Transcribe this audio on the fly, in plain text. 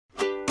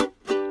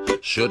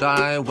Should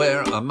I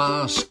wear a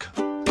mask?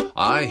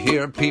 I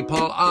hear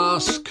people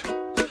ask.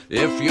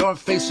 If you're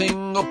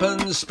facing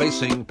open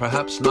spacing,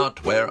 perhaps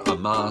not wear a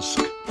mask.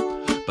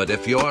 But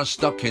if you're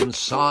stuck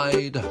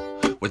inside,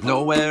 with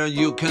nowhere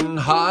you can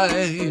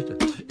hide,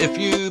 if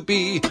you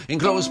be in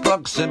close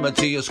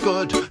proximity, it's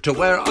good to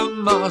wear a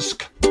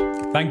mask.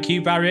 Thank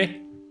you,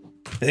 Barry.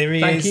 There he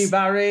is. Thank you,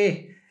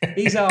 Barry.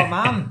 He's our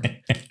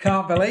man.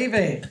 Can't believe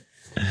it.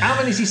 How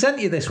many has he sent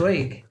you this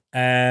week?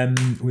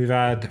 We've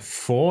had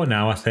 4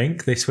 now, I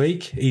think, this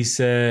week. He's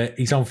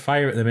on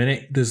fire at the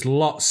minute. There's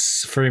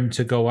lots for him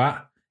to go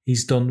at.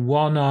 He's done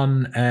one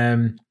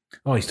on...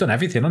 he's done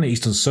everything on it. He's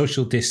done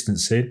social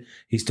distancing.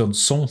 He's done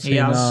something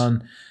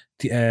on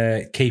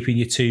keeping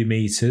your 2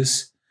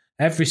 meters.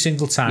 Every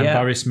single time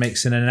Boris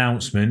makes an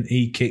announcement,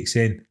 he kicks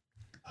in.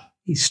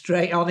 He's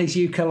straight on his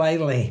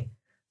ukulele.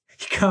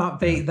 You can't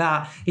beat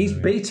that. He's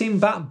beating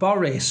back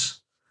Boris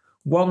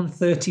 1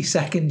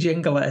 30-second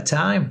jingle at a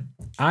time.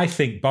 I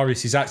think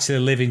Boris is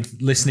actually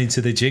listening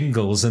to the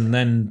jingles and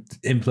then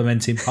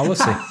implementing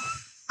policy.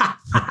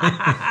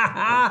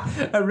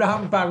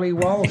 Around Barry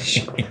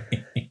Walsh.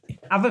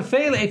 I have a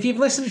feeling, if you've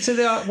listened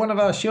to one of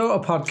our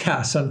shorter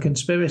podcasts on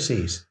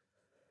conspiracies,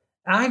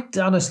 I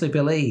honestly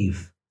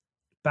believe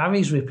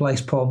Barry's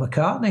replaced Paul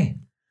McCartney.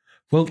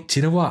 Well, do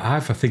you know what?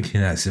 I've been thinking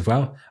that as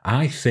well.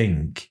 I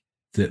think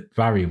that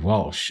Barry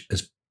Walsh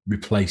has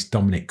replaced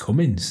Dominic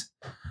Cummings.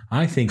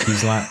 I think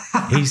he's like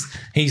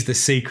he's the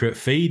secret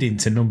feed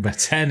into number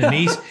 10, and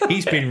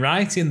he's been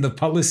writing the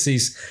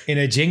policies in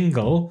a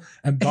jingle,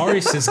 and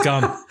Boris has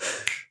gone,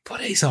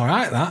 but it's all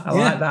right, that. I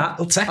like that.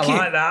 I'll take it. I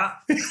like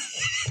that.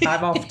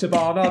 I'm off to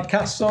Barnard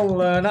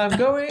Castle and I'm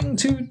going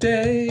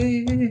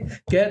today.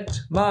 Get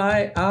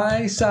my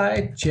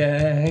eyesight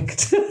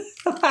checked.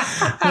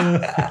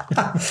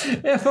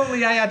 If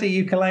only I had a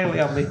ukulele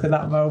on me for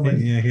that moment.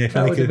 Yeah,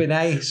 that would have been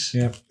ace.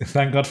 Yeah.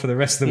 Thank God for the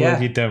rest of the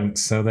world you don't.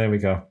 So there we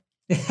go.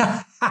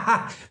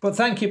 But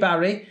thank you,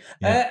 Barry.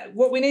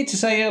 What we need to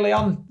say early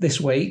on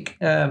this week,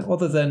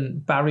 other than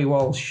Barry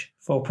Walsh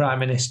for Prime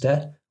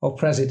Minister or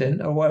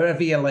President or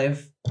wherever you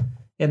live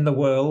in the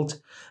world,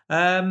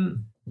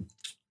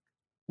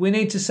 we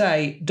need to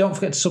say, don't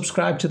forget to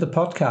subscribe to the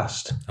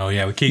podcast. Oh,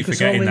 yeah, we keep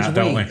forgetting that,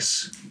 don't we?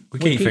 We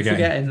keep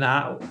forgetting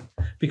that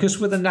because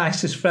we're the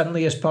nicest,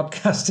 friendliest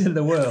podcast in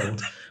the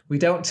world. We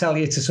don't tell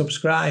you to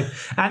subscribe.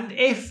 And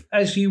if,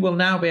 as you will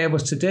now be able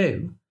to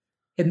do,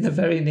 in the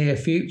very near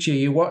future,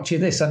 you're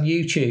watching this on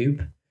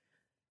YouTube,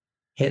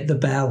 hit the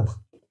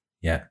bell.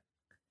 Yeah.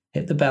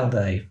 Hit the bell,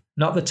 Dave.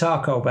 Not the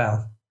taco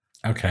bell.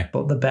 Okay.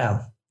 But the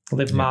bell.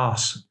 Live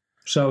Mars.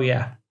 So,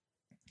 yeah.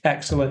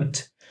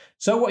 Excellent.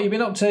 So, what have you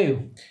been up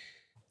to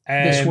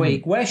this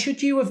week? Where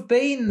should you have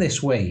been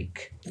this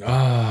week?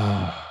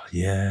 Oh,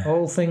 yeah.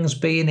 All things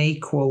being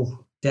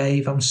equal,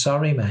 Dave, I'm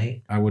sorry,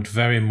 mate. I would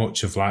very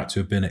much have liked to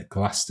have been at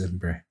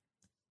Glastonbury.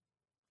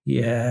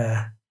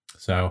 Yeah.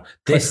 So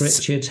Cliff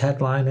Richards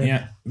headlining.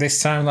 Yeah,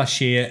 this time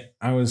last year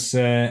I was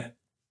in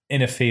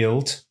a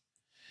field.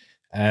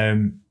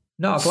 Not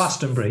a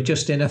Glastonbury,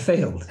 just in a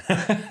field.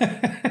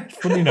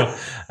 Funny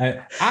enough,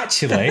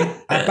 actually,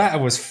 I bet I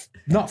was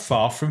not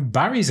far from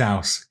Barry's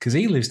house because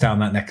he lives down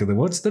that neck of the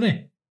woods, doesn't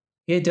he?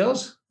 He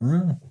does.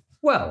 Mm.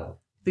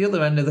 Well, the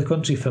other end of the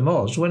country from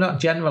us. We're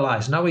not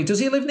generalising, are we? Does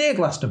he live near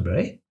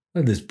Glastonbury?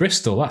 Well, there's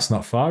Bristol. That's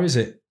not far, is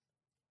it?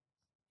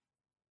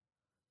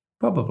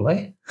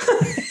 Probably.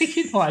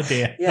 No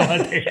idea. Yeah.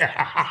 No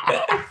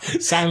idea.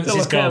 Silence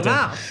is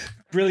golden.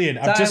 Brilliant.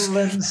 I've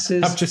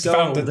just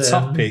found a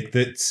topic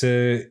that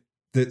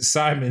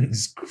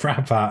Simon's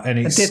crap at, and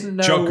it's I didn't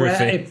know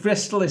geography. If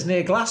Bristol is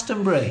near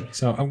Glastonbury.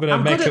 So I'm good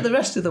at the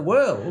rest of the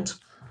world.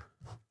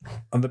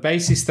 On the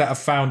basis that I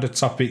found a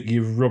topic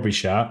you're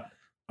rubbish at,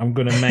 I'm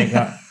going to make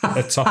that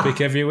a topic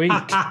every week.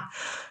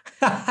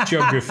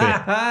 Geography.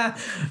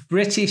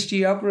 British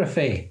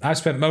geography. I've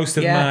spent most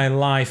of my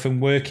life and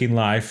working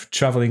life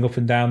travelling up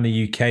and down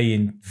the UK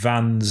in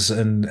vans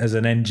and as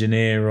an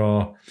engineer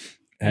or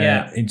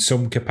in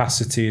some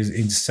capacity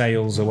in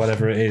sales or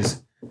whatever it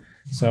is.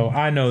 So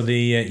I know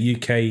the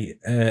UK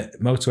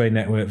motorway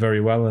network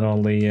very well and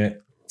all the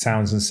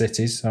towns and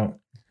cities. So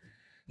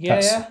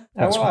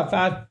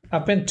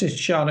I've been to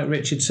Charlotte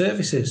Richard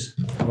services.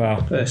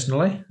 Well,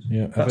 personally,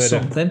 that's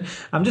something.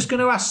 I'm just going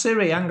to ask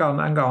Siri. Hang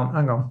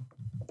on.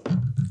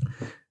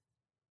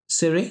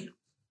 Siri?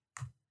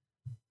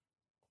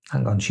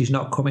 Hang on, she's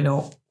not coming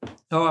up.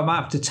 Oh, I might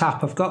have to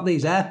tap. I've got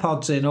these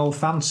AirPods in, all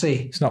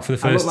fancy. It's not for the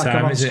first time,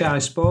 I'm on is it? Sky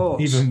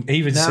Sports.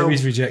 Even No.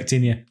 Siri's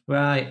rejecting you.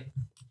 Right.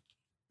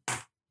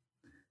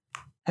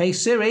 Hey,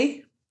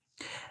 Siri,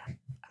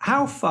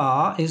 how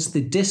far is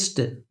the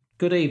distance?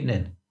 Good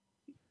evening.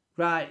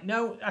 Right,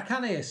 no, I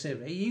can hear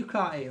Siri. You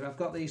can't hear. I've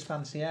got these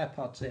fancy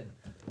AirPods in.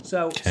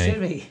 So,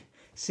 Okay.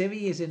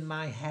 Siri is in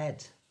my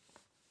head.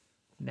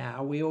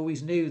 Now, we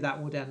always knew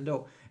that would end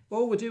up.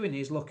 All we're doing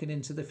is looking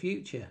into the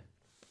future.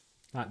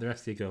 Like the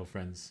rest of your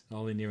girlfriends,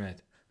 all in your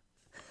head.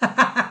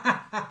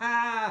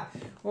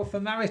 Well, for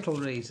marital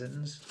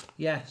reasons,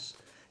 yes.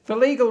 For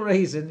legal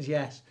reasons,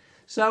 yes.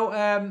 So,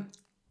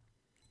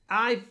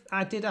 I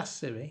did ask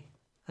Siri,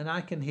 and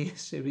I can hear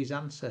Siri's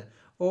answer,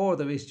 or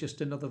there is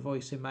just another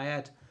voice in my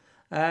head.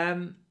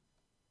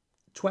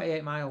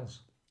 28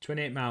 miles.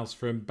 28 miles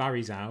from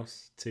Barry's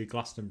house to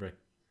Glastonbury.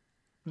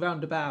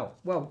 Roundabout.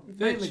 Well,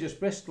 mainly just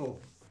Bristol.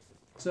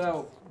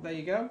 So, there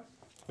you go.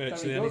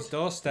 Virtually on his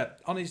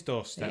doorstep. On his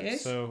doorstep. It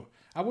is. So,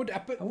 I wonder.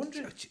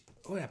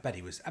 Oh, I bet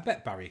he was. I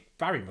bet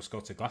Barry must go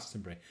to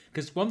Glastonbury.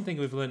 Because one thing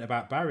we've learned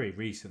about Barry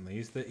recently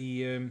is that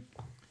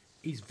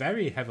he's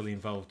very heavily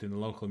involved in the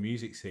local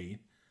music scene.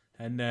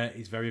 And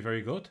he's very,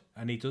 very good.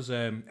 And he does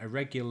a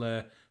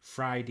regular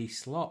Friday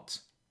slot.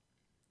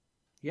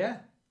 Yeah.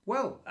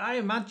 Well, I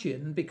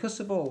imagine because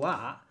of all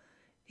that,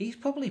 he's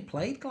probably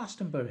played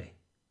Glastonbury.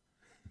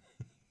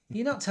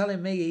 You're not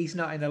telling me he's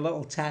not in a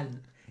little tent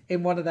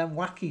in one of them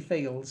wacky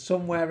fields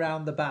somewhere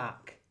around the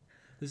back.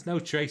 There's no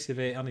trace of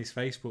it on his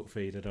Facebook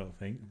feed, I don't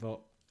think,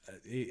 but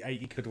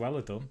he could well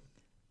have done.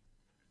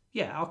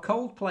 Yeah, our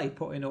Coldplay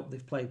putting up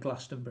they've played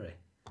Glastonbury.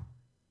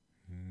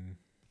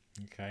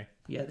 Okay.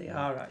 Yeah, they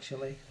are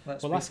actually.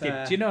 Let's well, be that's fair.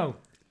 good. Do you know,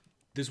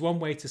 there's one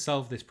way to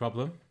solve this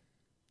problem.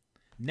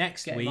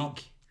 Next Get him on.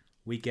 week,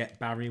 we get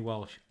Barry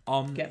Walsh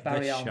on Get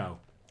Barry the on. show.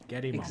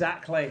 Get him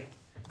Exactly.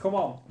 Come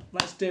on,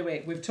 let's do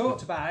it. We've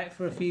talked about it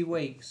for a few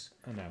weeks.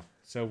 on. I know.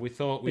 So we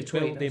thought we'd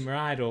Between build him us.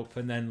 right up,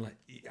 and then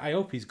I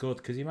hope he's good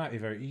because he might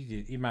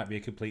be he might be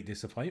a complete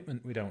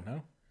disappointment. We don't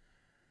know.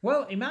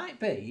 Well, he might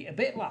be a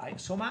bit like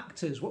some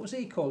actors. What was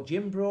he called?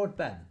 Jim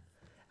Broadbent.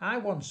 I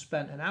once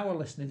spent an hour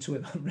listening to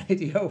him on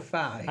Radio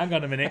 5. Hang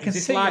on a minute. I can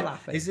see you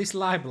laughing. Is this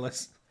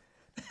libelous?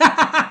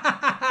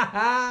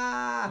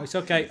 Oh, it's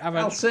okay.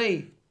 I'll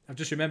see. I've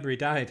just remembered he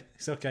died.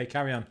 It's okay.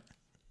 Carry on.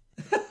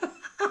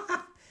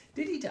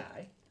 Did he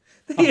die?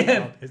 Oh, Yeah.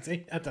 God, is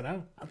he? I don't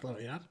know. I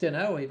thought he had. Don't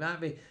know, he might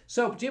be.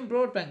 So Jim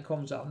Broadbent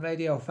comes on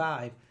Radio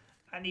 5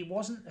 and he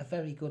wasn't a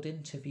very good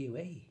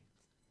interviewee.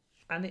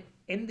 And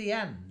in the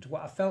end,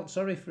 what I felt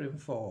sorry for him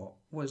for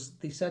was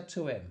they said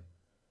to him,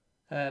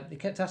 they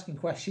kept asking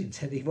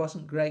questions and he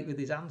wasn't great with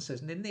his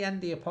answers. And in the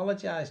end, he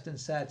apologised and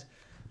said,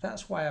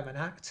 "That's why I'm an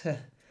actor.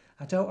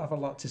 I don't have a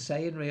lot to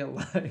say in real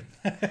life.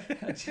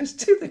 I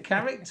just do the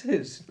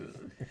characters."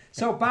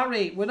 So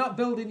Barry, we're not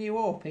building you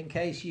up in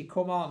case you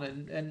come on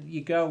and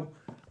you go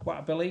what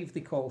I believe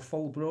they call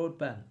full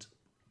Broadbent.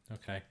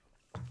 Okay.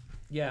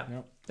 Yeah,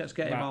 Nope. let's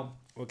get him Right. on.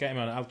 We'll get him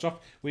on. I'll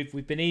drop.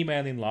 We've been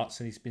emailing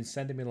lots, and he's been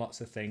sending me lots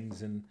of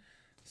things, and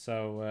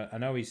so I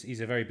know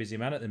he's a very busy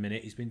man at the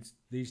minute. He's been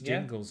these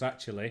jingles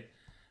actually,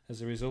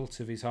 as a result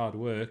of his hard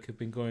work, have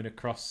been going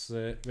across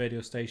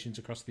radio stations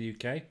across the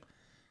UK.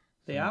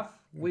 They have.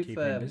 We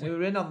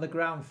were in on the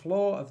ground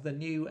floor of the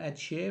new Ed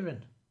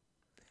Sheeran.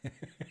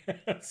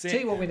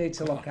 See what we need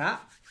to look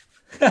at.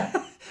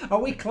 Are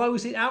we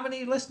closing? How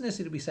many listeners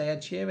did we say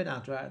Ed Sheeran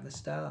had right at the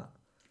start?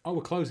 Oh,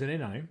 we're closing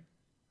in on him.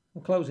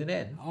 We're closing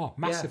in. Oh,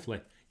 massively.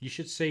 Yeah. You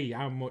should see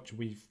how much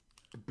we've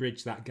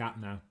bridged that gap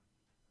now.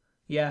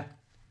 Yeah.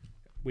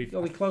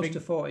 Are we close to to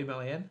 40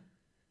 million?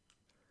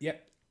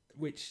 Yep.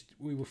 Which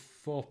we were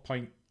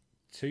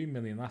 4.2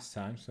 million last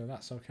time, so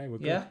that's okay. We're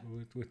good. Yeah.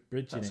 We're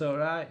bridging That's it. all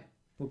right.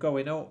 We're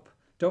going up.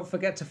 Don't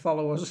forget to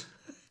follow us,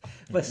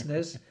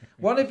 listeners.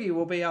 One of you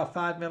will be our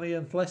 5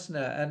 millionth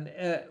listener. And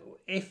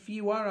if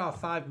you are our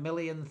 5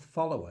 millionth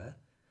follower,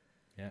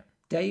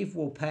 Dave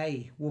will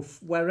pay.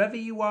 Wherever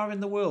you are in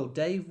the world,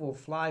 Dave will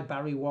fly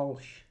Barry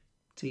Walsh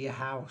to your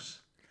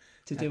house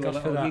to do a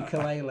little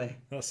ukulele.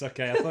 That's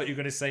okay. I thought you were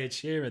going to say Ed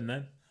Sheeran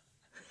then.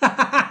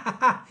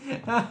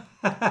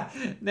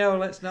 No,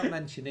 let's not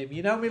mention him.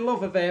 You know me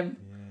love of him.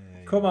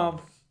 Yeah, Come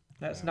on.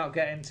 Let's not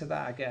get into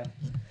that again.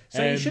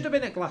 So you should have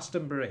been at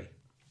Glastonbury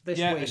this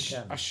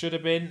weekend. I should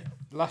have been.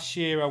 Last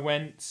year I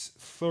went,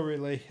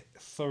 thoroughly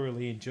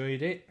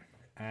enjoyed it.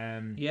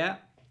 Yeah.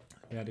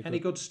 Any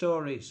good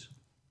stories?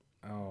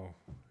 Oh,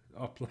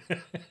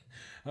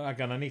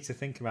 hang on, I need to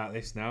think about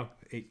this now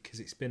because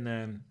it's been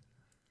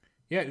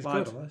it was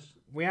libelous. Good.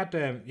 We had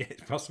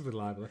it's possibly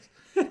libelous,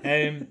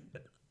 and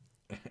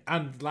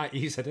like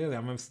you said earlier,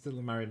 I'm still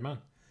a married man.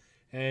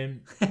 No,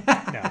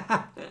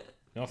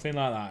 nothing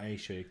like that.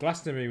 Actually,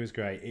 Glastonbury was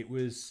great. It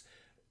was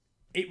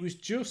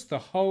just the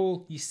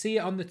whole. You see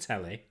it on the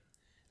telly,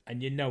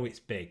 and you know it's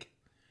big.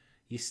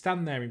 You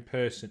stand there in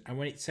person, and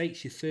when it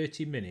takes you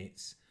 30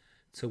 minutes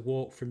to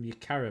walk from your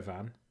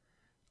caravan.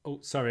 Oh,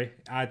 sorry,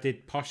 I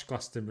did posh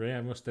Glastonbury.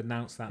 I must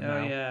announce that now.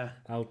 Oh, yeah.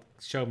 I'll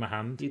show my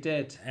hand. You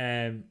did.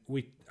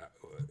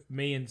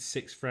 Me and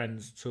 6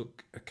 friends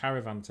took a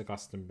caravan to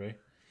Glastonbury.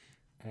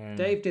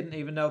 Dave didn't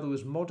even know there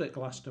was mud at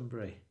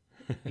Glastonbury.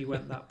 He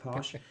went that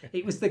posh.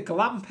 It was the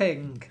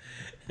glamping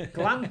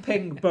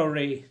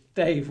bury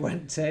Dave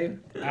went to.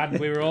 And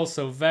we were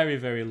also very,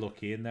 very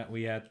lucky in that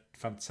we had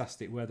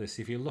fantastic weather.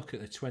 So if you look at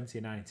the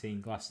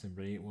 2019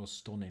 Glastonbury, it was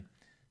stunning.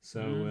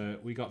 So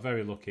we got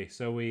very lucky.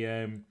 So we...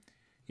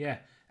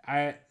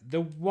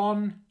 the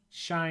one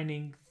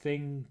shining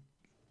thing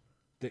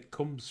that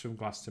comes from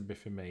Glastonbury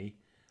for me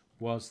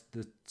was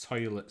the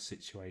toilet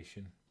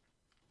situation.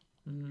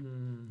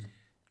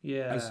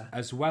 Yeah.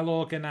 As well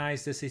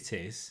organised as it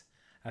is,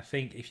 I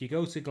think if you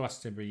go to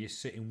Glastonbury, you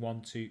sit in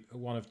one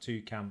of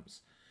two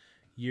camps.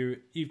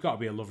 you've got to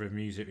be a lover of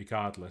music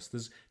regardless.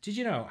 Did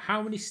you know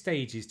how many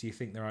stages do you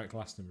think there are at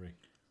Glastonbury?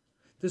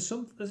 Is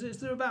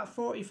there about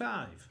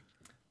 45?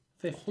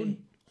 50?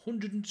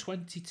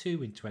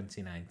 122 in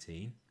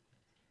 2019.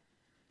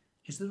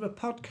 Is there a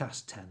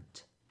podcast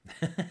tent?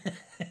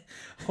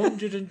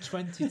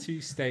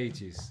 122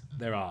 stages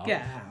there are.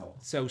 Get out.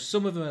 So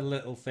some of them are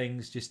little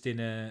things just in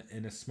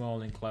a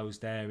small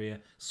enclosed area.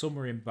 Some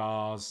are in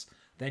bars.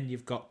 Then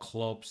you've got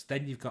clubs.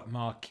 Then you've got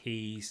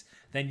marquees.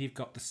 Then you've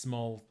got the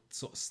small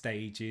sort of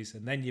stages,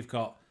 and then you've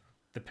got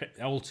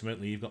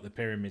ultimately you've got the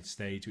pyramid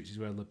stage, which is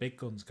where the big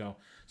guns go.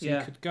 So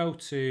you could go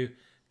to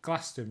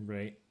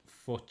Glastonbury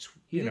for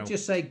you did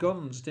just say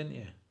guns, didn't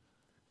you?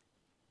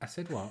 I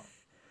said what?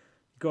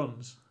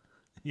 Guns.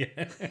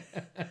 Yeah.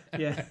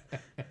 Yeah.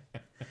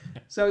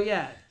 So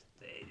yeah,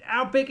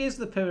 how big is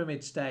the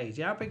pyramid stage?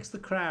 How big's the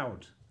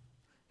crowd?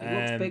 It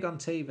looks big on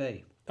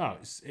TV. Oh,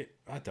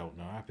 I don't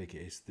know how big it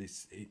is.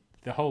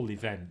 The whole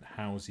event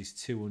houses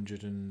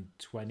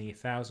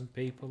 220,000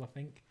 people, I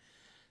think.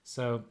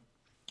 So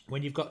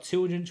when you've got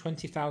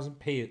 220,000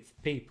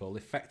 people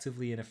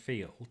effectively in a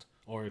field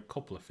or a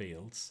couple of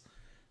fields,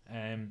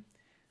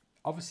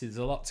 obviously there's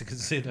a lot to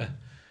consider.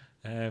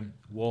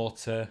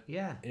 Water,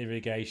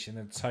 irrigation,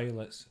 and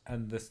toilets,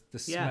 and the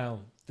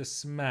smell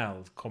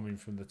coming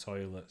from the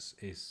toilets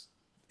is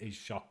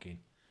shocking.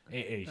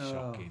 It is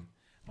shocking,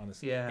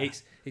 honestly. Yeah.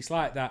 It's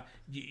like that.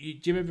 Do you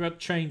remember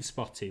Train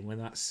Spotting when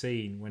that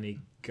scene when he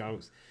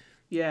goes?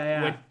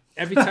 Yeah. When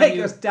every time he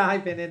goes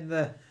diving in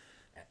the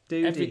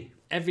doody.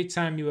 Every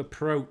time you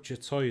approach a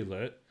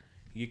toilet,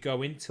 you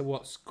go into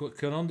what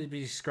can only be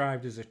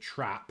described as a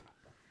trap.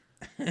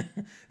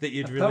 that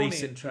you'd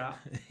release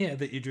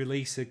that you'd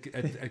release a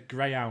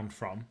greyhound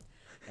from,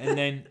 and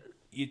then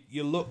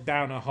you look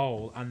down a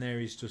hole and there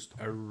is just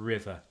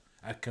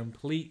a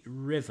complete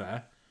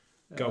river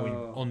going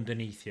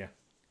underneath you,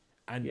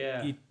 and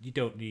you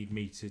don't need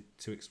me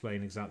to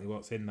explain exactly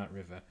what's in that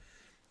river.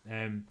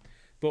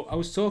 But I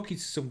was talking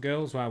to some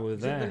girls while we were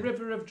there. Is it the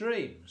River of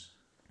Dreams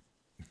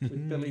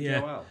with Billy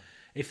Joel?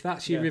 If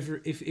that's your river,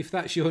 if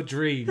that's your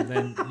dream,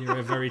 then you're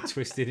a very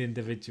twisted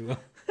individual.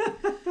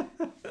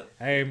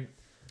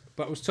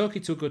 But I was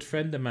talking to a good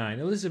friend of mine,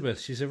 Elizabeth.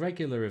 She's a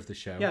regular of the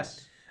show.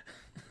 Yes.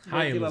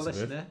 Hi, regular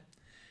Elizabeth. Listener.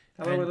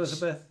 Hello,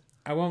 Elizabeth.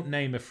 I won't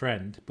name a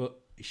friend,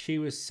 but she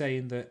was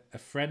saying that a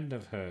friend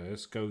of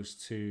hers goes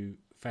to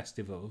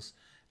festivals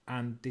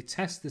and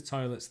detests the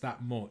toilets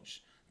that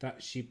much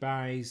that she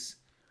buys...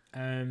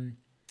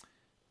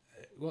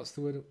 what's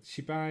the word?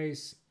 She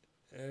buys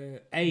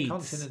aids.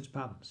 Continence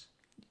pants.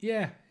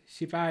 Yeah,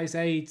 she buys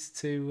aids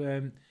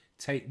to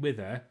take with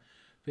her,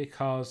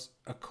 because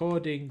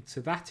according to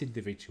that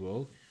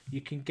individual, you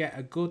can get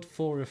a good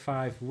 4 or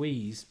 5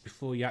 wheeze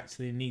before you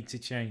actually need to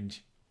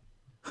change.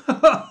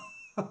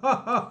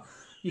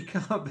 You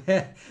can't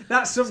bear.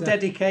 That's some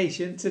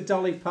dedication to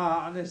Dolly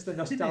Parton as the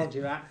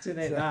nostalgia act, isn't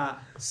it?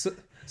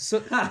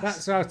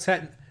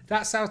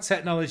 That's how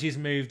technology's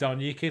moved on.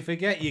 You can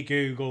forget your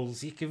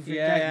Googles, you can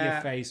forget your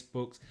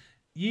Facebooks.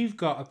 You've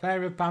got a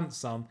pair of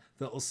pants on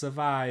that'll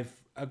survive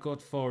a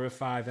good 4 or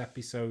 5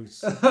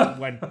 episodes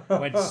when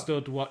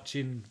stood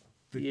watching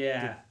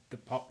the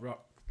pop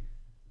rock.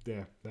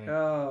 Yeah.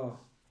 Oh,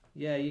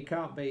 yeah, you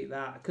can't beat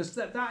that, because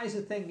that is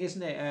a thing,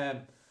 isn't it?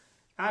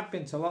 I've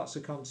been to lots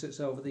of concerts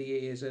over the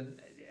years,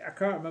 and I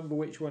can't remember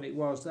which one it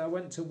was. I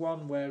went to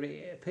one where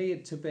it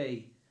appeared to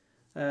be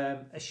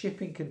a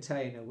shipping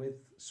container with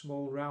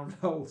small round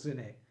holes in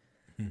it.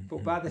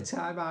 But by the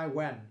time I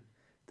went,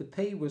 the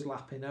pee was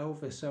lapping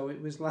over, so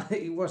it was like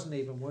it wasn't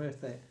even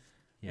worth it.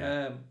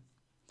 Yeah.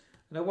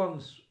 And I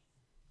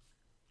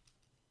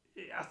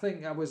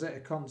think I was at a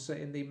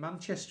concert in the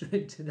Manchester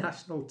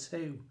International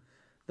 2,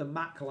 the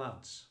Mac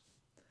lads.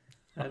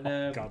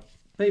 And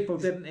people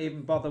didn't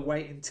even bother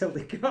waiting till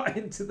they got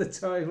into the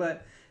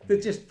toilet.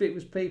 It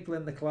was people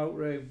in the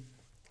cloakroom.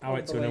 I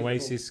went to an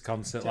Oasis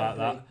concert like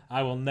that.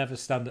 I will never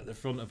stand at the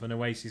front of an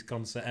Oasis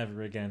concert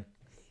ever again.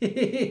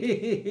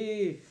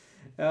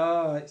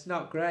 Oh, it's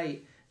not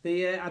great.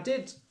 I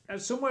did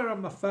somewhere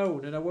on my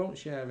phone, and I won't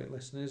share it,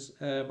 listeners,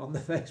 on the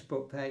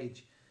Facebook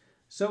page.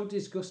 So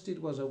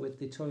disgusted was I with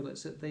the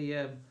toilets at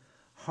the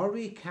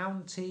Horry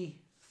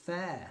County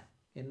Fair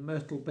in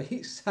Myrtle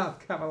Beach,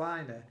 South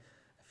Carolina,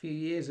 a few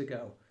years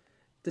ago.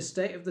 The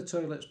state of the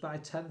toilets by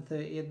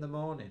 10:30 in the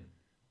morning.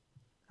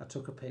 I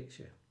took a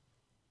picture,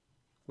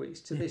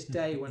 which to this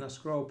day, when I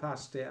scroll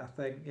past it, I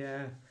think,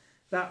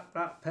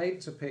 that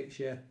paints a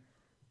picture,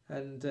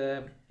 and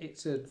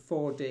it's a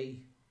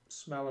 4D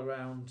smell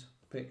around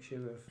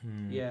picture of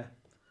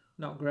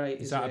not great.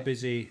 Is that a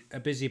busy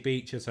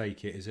beach? I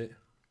take it, is it?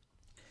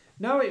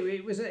 No,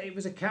 it was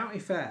a county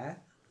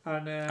fair,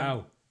 and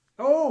there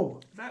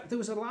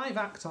was a live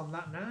act on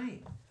that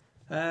night.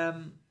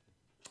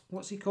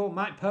 What's he called?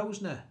 Mike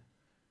Posner.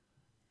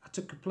 I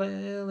took a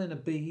pill in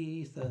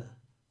Ibiza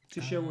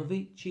to show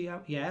Avicii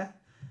out. Yeah.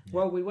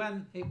 Well, we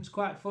went. It was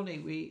quite funny.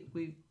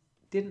 We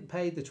didn't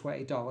pay the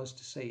 $20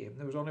 to see him.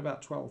 There was only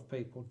about 12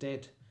 people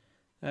did.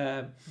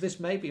 This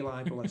may be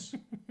libelous.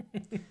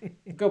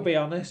 Go be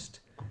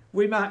honest.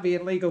 we might be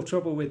in legal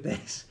trouble with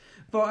this.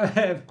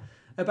 But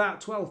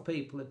about 12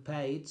 people had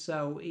paid,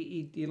 so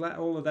he let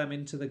all of them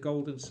into the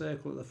golden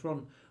circle at the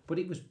front. But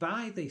it was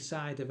by the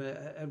side of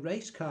a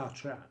race car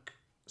track.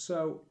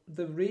 So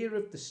the rear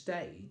of the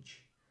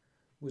stage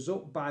was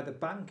up by the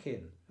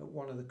banking at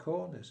one of the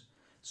corners.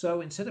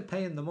 So instead of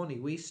paying the money,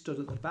 we stood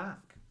at the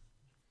back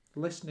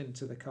listening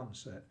to the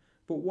concert.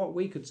 But what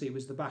we could see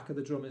was the back of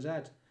the drummer's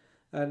head.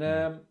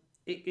 And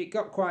it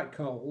got quite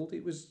cold.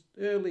 It was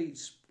late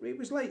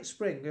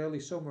spring, early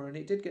summer, and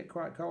it did get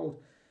quite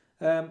cold.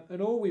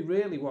 And all we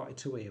really wanted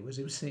to hear was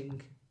him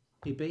sing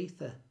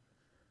Ibiza.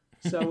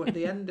 So at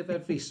the end of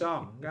every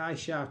song, I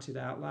shouted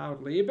out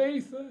loudly,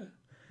 Ibiza!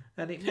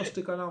 And it must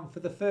have gone on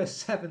for the first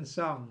 7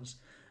 songs.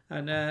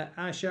 And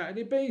I shouted,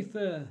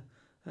 Ibiza!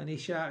 And he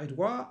shouted,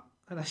 what?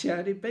 And I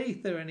shouted,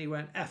 Ibiza! And he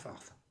went, F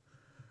off.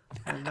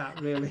 And that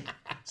really...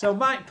 So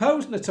Mike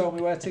Posner told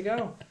me where to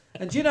go.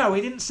 And you know,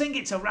 he didn't sing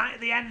it till right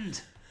at the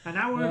end. An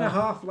hour and a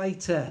half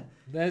later.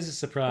 There's a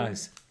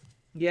surprise.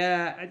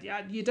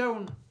 Yeah, you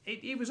don't...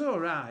 It was all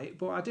right,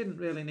 but I didn't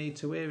really need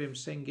to hear him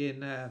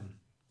singing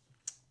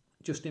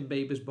Justin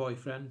Bieber's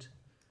Boyfriend,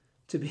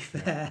 to be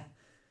fair.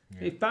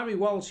 Yeah. If Barry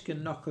Walsh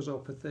can knock us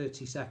up a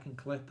 30-second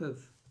clip of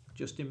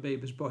Justin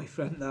Bieber's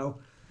Boyfriend, though,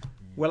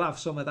 we'll have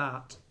some of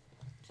that.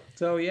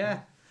 So,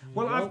 yeah.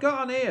 Well, I've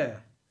got on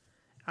here,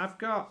 I've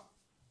got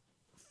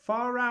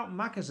Far Out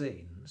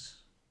Magazine's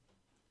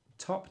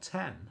top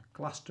 10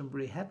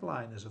 Glastonbury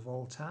headliners of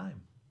all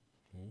time.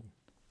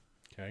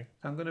 Okay.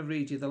 I'm going to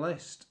read you the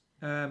list.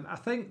 I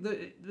think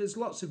that there's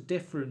lots of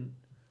different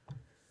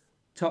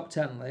top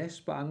 10 lists,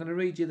 but I'm going to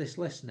read you this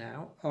list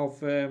now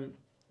of I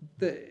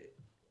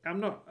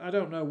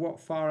don't know what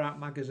Far Out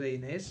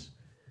Magazine is,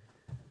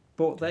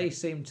 but they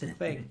seem to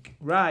think,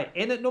 right,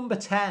 in at number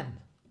 10,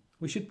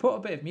 we should put a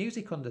bit of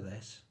music under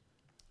this,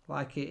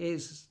 like it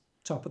is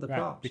top of the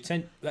pops.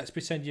 Let's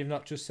pretend you've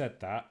not just said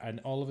that, and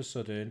all of a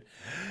sudden,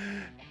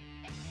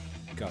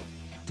 go.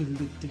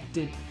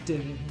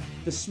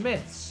 The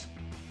Smiths,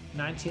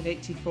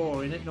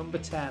 1984, in at number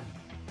 10.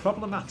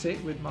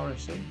 Problematic with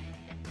Morrissey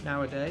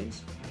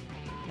nowadays.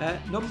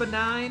 Number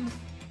 9,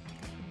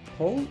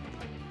 Pulp.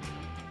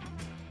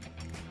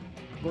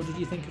 What did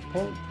you think of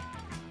Pulp?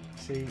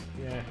 See,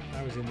 yeah,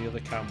 I was in the other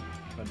camp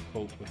when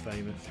Pulp were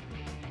famous.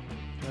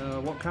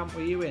 What camp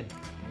were you in?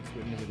 I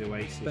was with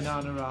Oasis.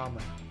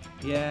 Bananarama.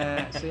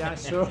 Yeah, see, I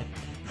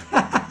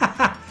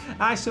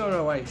saw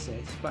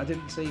Oasis, but I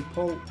didn't see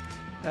Pulp.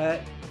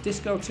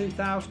 Disco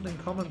 2000 and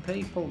Common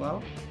People,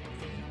 though.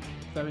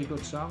 Very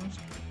good songs.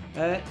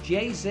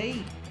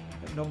 Jay-Z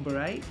at number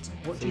 8.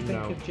 What do you think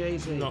of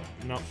Jay-Z?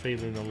 Not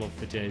feeling the love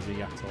for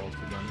Jay-Z at all, to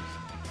be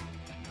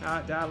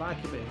honest. I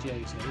like a bit of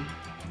Jay-Z.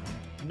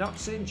 Not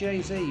seen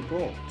Jay-Z,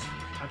 but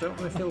I don't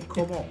know if he'll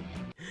come up.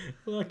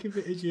 I like a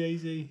bit of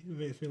Jay-Z. It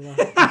makes me laugh.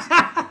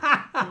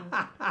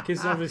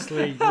 Because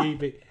obviously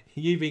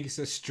you being a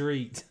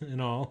street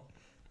and all.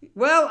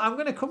 Well, I'm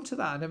going to come to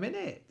that in a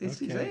minute. This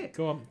is it.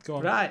 Go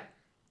on. Right.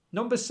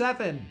 Number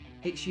 7.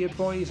 It's your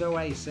boys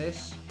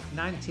Oasis,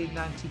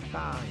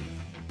 1995.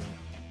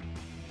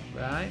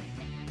 Right.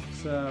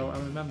 So I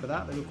remember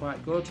that. They were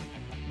quite good.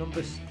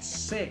 Number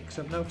 6.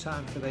 I've no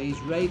time for these.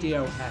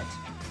 Radiohead.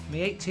 My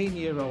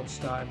 18-year-old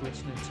started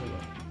listening to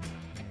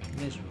it.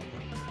 Miserable.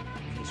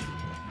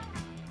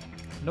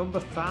 Number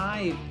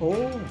 5.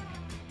 Oh.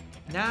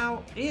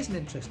 Now, here's an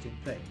interesting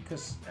thing,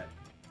 because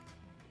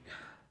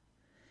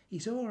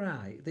he's all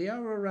right. They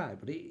are all right,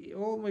 but it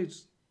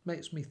always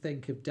makes me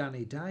think of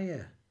Danny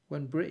Dyer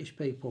when British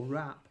people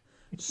rap.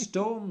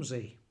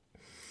 Stormzy.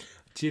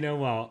 Do you know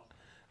what?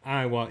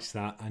 I watched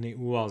that, and it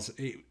was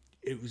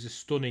a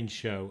stunning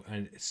show,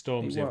 and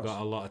Stormzy I've got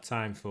a lot of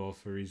time for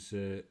his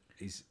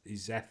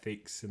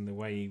ethics and the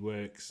way he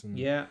works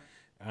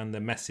and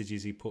the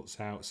messages he puts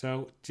out.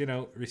 So, do you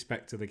know,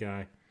 respect to the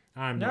guy.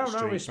 I'm not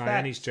street by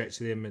any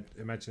stretch of the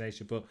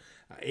imagination, but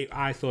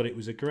I thought it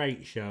was a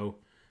great show,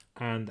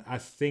 and I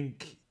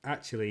think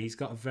actually he's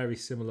got a very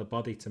similar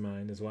body to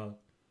mine as well.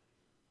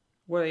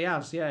 Well, he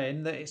has, yeah,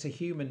 in that it's a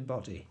human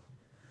body.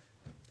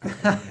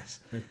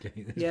 Yes.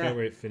 Okay, that's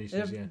where it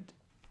finishes, yeah.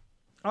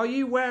 Are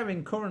you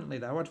wearing currently,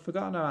 though, I'd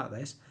forgotten about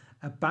this,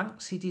 a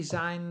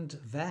Banksy-designed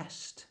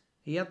vest?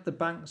 He had the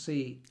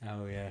Banksy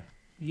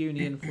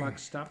Union Flag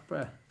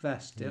Stabber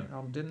vest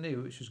on, didn't he,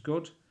 which was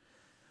good.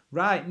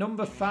 Right,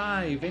 number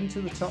 5,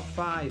 into the top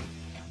 5.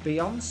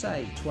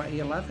 Beyonce,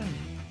 2011.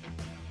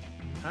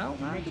 I don't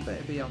mind a bit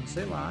of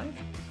Beyonce live.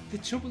 The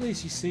trouble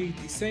is, you see,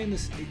 he's saying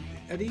this.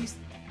 These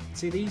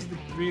are the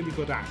really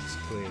good acts,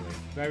 clearly.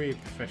 Very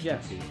professional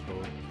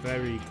people.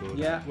 Very good.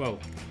 Yeah. Well,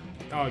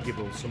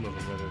 arguable, some of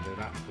them, whether they're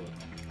that good.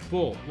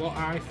 But what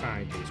I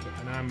find is,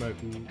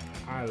 and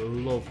I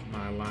love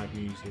my live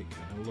music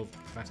and I love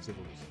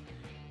festivals.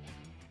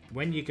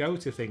 When you go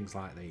to things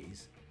like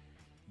these,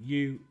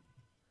 you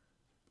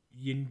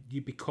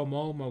become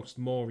almost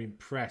more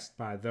impressed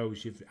by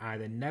those you've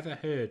either never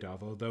heard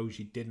of or those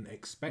you didn't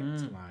expect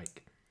to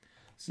like.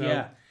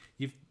 So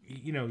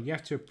you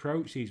have to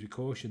approach these with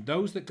caution.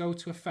 Those that go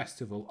to a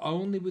festival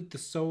only with the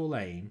sole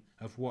aim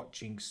of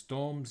watching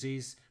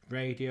Stormzy's,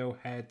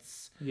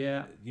 Radioheads,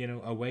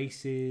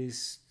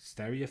 Oasis,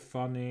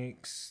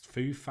 Stereophonics,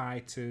 Foo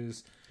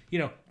Fighters,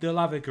 they'll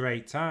have a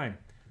great time.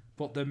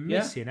 But they're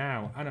missing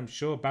out, and I'm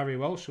sure Barry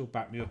Walsh will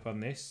back me up on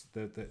this,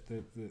 the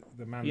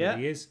man that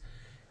he is.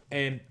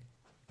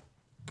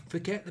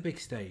 Forget the big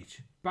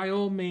stage. By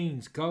all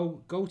means,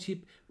 go to...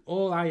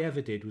 All I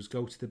ever did was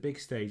go to the big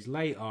stage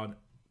late on,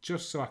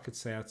 just so I could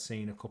say I'd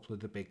seen a couple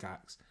of the big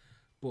acts.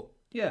 But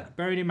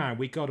bearing in mind,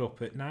 we got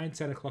up at 9,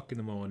 10 o'clock in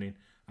the morning,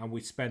 and we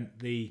spent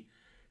the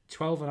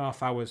 12 and a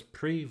half hours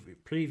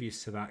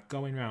previous to that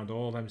going around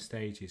all them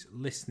stages,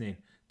 listening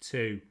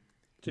to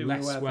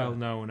less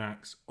well-known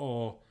acts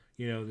or,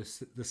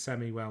 the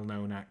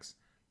semi-well-known acts.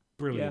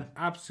 Brilliant.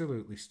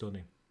 Absolutely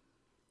stunning.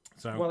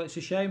 So, well, it's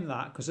a shame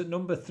that, because at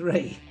number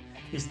 3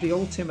 is the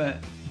ultimate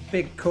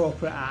big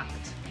corporate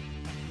act,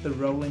 the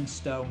Rolling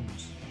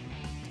Stones,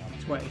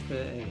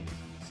 2013.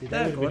 See,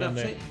 they're good,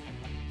 actually.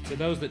 To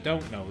those that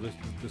don't know,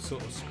 the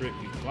sort of script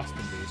with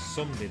Glastonbury is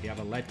Sunday they have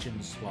a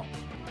legend swap.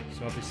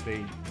 So obviously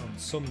on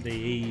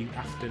Sunday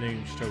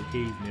afternoon stroke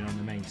evening on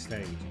the main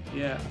stage.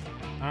 Yeah.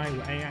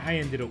 I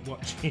ended up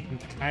watching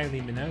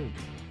Kylie Minogue.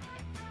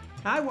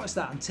 I watched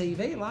that on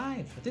TV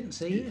live. I didn't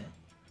see it.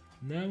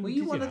 No. Were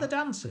you one of the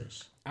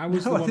dancers? I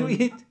was I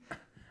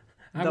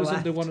was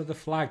under one of the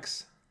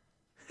flags.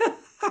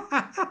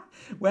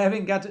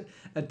 Wearing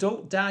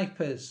adult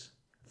diapers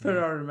for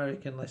our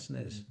American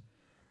listeners.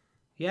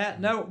 Yeah,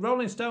 no,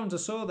 Rolling Stones, I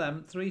saw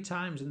them 3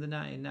 times in the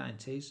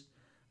 1990s.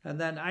 And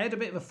then I had a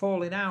bit of a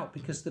falling out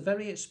because they're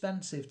very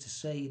expensive to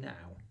see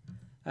now.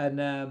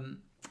 And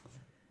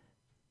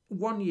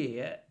one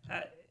year,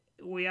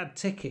 we had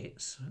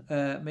tickets,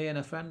 me and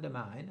a friend of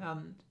mine.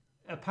 And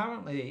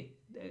apparently,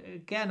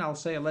 again, I'll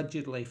say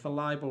allegedly for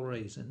libel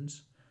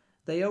reasons,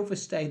 they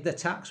overstayed the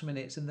tax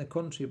minutes in the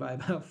country by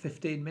about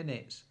 15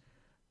 minutes.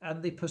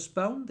 And they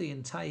postponed the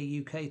entire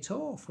UK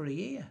tour for a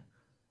year.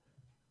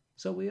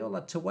 So we all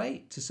had to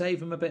wait to save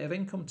them a bit of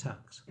income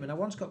tax. I mean, I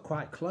once got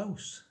quite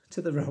close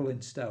to the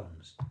Rolling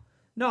Stones.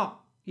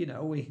 Not,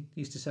 we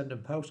used to send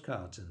them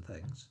postcards and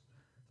things.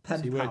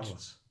 Pen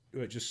pals. You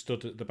were just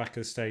stood at the back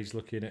of the stage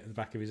looking at the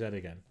back of his head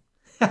again.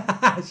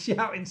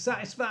 Shouting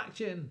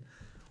satisfaction.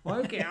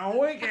 Won't get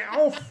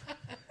off.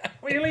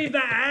 Will you leave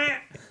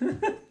that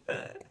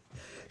out?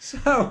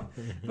 So,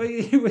 but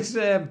it was,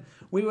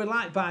 we were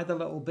like by the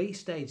little B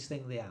stage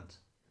thing they had.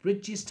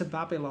 Bridges to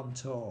Babylon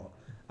tour.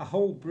 A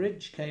whole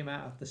bridge came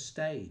out of the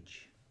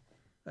stage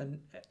and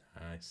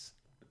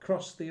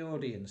across the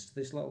audience to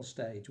this little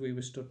stage we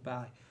were stood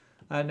by.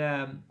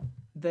 And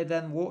they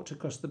then walked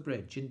across the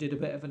bridge and did a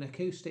bit of an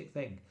acoustic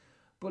thing.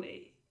 But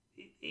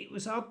it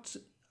was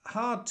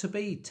hard to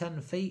be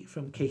 10 feet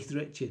from Keith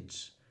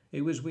Richards.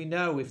 It was, we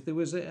know, if there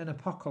was an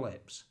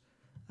apocalypse,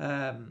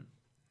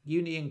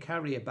 Union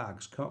carrier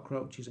bags,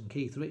 cockroaches and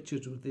Keith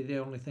Richards would be the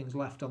only things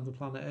left on the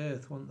planet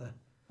Earth, weren't they?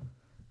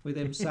 With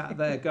him sat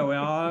there going,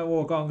 I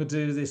walk on to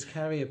do this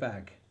carrier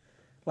bag.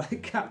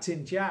 Like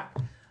Captain Jack.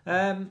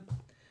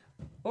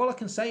 All I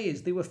can say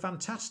is they were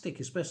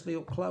fantastic, especially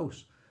up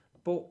close.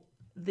 But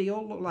they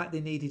all looked like they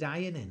needed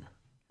ironing.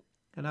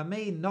 And I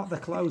mean, not the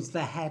clothes,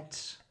 the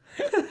heads.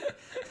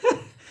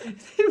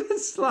 It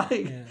was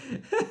like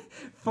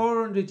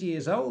 400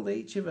 years old,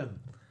 each of them.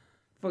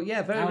 But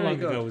yeah, very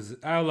good.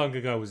 How long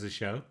ago was the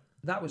show?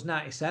 That was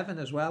 97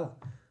 as well.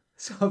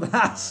 So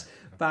that's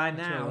by now.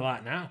 That's what they're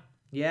like now.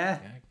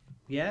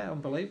 Yeah,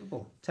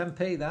 unbelievable.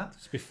 10p that.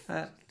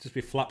 Just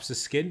be flaps of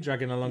skin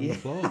dragging along the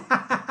floor.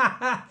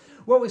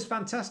 What was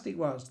fantastic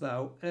was,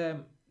 though,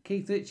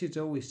 Keith Richards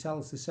always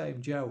tells the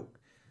same joke,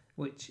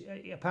 which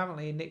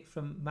apparently he nicked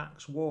from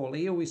Max Wall.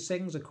 He always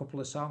sings a couple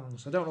of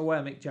songs. I don't know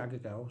where Mick Jagger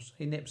goes.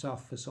 He nips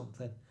off for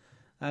something.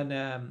 And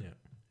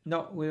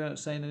we weren't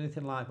saying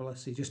anything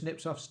libelous. He just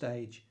nips off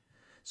stage.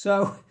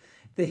 So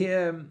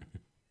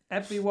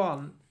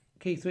everyone,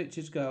 Keith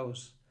Richards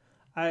goes,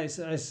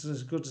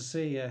 it's good to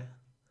see you.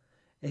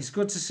 It's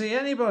good to see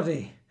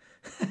anybody.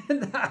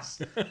 And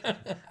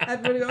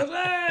everybody goes,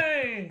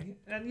 hey!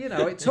 And,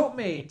 it took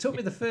me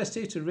the first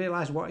 2 to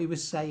realise what he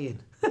was saying.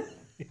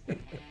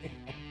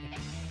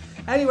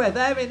 Anyway,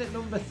 they're in at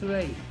number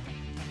 3.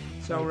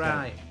 So, okay.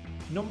 Right.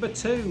 Number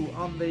 2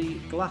 on the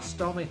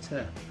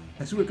Glastometer,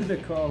 as we're going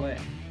to call it.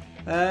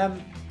 The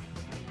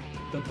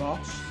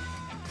Boss.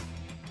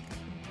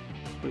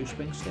 Bruce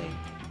Springsteen.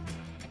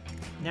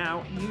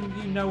 Now,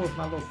 you know of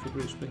my love for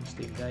Bruce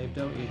Springsteen, Dave,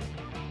 don't you?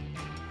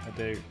 I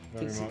do,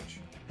 very much.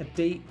 A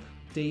deep,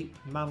 deep,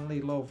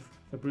 manly love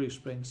for Bruce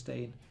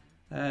Springsteen.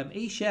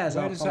 He shares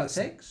our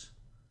politics.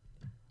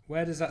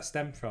 Where does that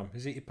stem from?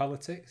 Is it your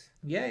politics?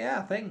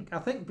 Yeah, I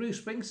think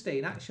Bruce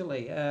Springsteen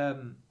actually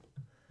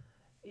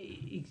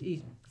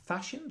he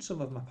fashioned some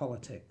of my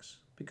politics.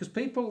 Because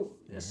people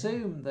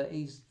assume that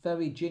he's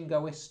very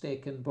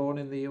jingoistic and born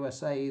in the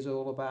USA is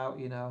all about,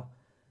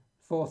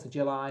 4th of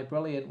July,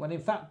 brilliant. When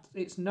in fact,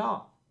 it's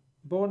not.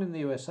 Born in the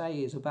USA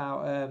is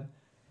about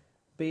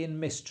being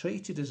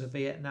mistreated as a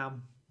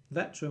Vietnam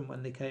veteran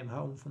when they came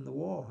home from the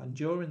war and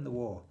during the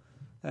war.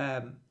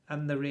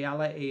 And the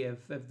reality of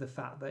the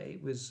fact that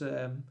it was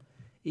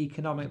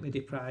economically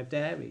deprived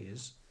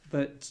areas,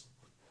 but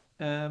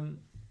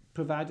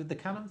provided the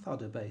cannon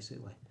fodder,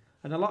 basically.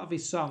 And a lot of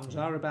his songs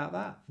are about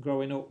that,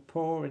 growing up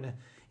poor.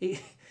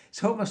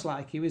 It's almost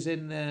like he was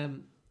in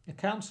a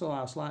council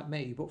house like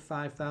me, but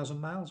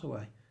 5,000 miles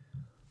away.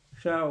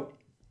 So,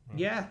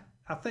 yeah,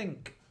 I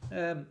think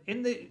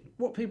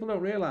what people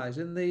don't realise,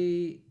 on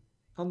the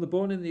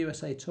Born in the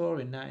USA tour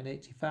in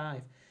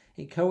 1985,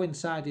 it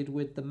coincided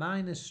with the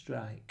miners'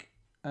 strike.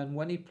 And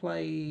when he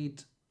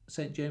played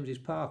St James's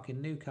Park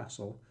in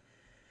Newcastle,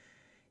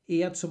 he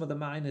had some of the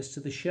miners to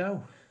the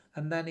show.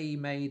 And then he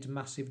made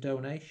massive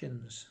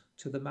donations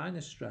to the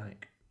miners'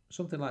 strike,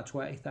 something like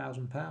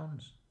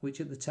 £20,000,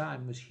 which at the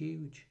time was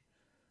huge.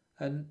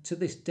 And to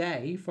this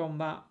day, from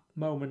that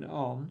moment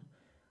on,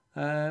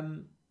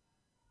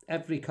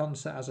 every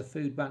concert has a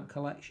food bank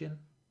collection,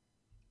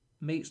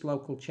 meets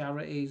local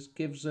charities,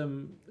 gives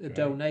them a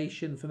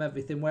donation from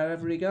everything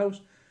wherever he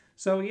goes.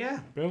 So,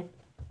 yeah. Bill?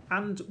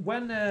 And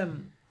when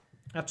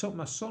I took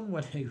my son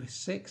when he was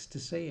 6 to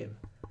see him,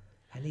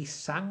 and he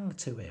sang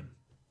to him,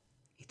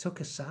 he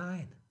took a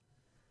sign.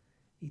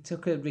 He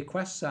took a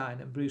request sign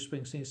and Bruce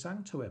Springsteen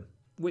sang to him,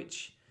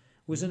 which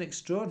was an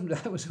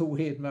extraordinary, that was a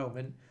weird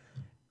moment.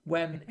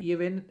 When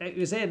you're in,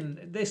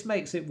 this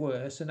makes it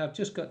worse, and I've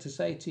just got to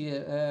say to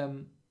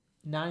you,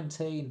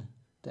 19,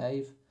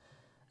 Dave,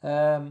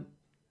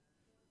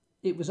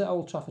 it was at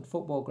Old Trafford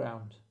Football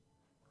Ground,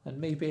 and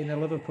me being a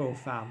Liverpool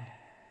fan,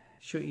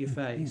 shut your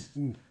face.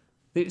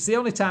 It's the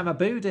only time I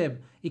booed him.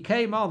 He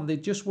came on,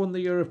 they'd just won the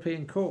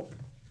European Cup,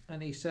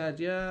 and he said,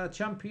 yeah,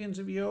 champions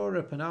of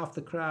Europe, and half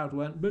the crowd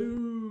went,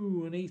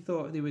 boo, and he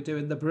thought they were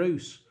doing the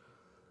Bruce.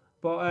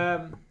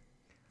 But,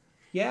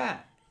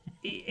 yeah,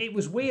 it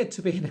was weird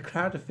to be in a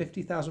crowd of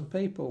 50,000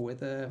 people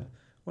with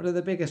one of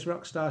the biggest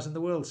rock stars in the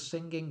world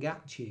singing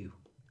at you,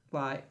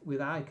 like,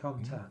 with eye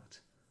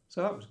contact.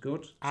 So that was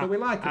good. So we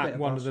like a bit of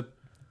Boss.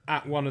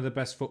 At one of the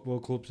best football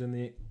clubs in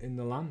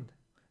the land.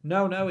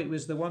 No, it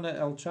was the one at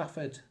Old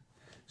Trafford.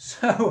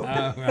 So,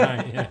 oh,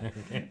 right, yeah.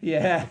 Okay.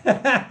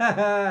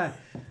 Yeah.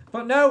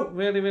 But no,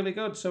 really, really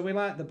good. So we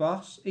like the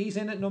Boss. He's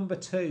in at number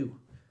 2,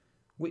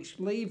 which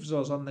leaves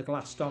us on the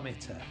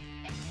Glastometer.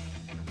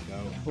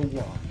 Number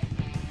 1.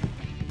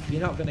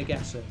 You're not going to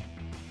guess him.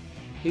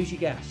 Who's your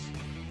guess?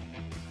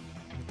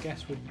 My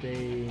guess would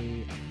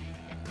be...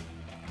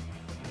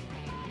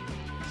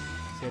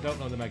 See, I don't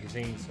know the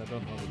magazines, so I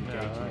don't know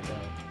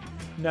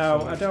the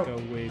I don't. Go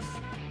with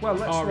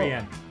let's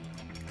R.E.M. Look.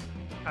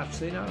 I've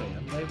seen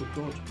R.E.M. They were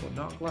good, but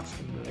not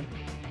Glastonbury.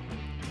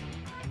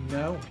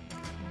 No.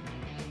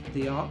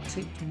 The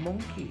Arctic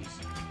Monkeys.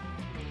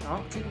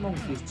 Arctic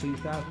Monkeys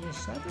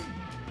 2007.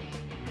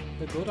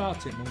 The good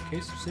Arctic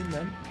Monkeys, I've seen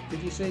them.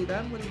 Did you see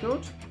them? Were they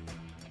good?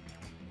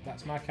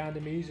 That's my kind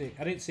of music.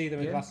 I didn't see them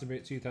in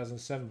Glastonbury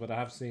 2007, but I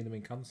have seen them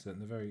in concert,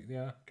 and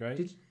they're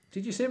great.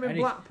 Did you see them in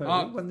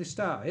Blackpool when they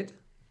started?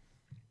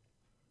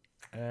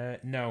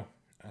 No.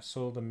 I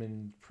saw them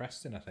in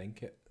Preston, I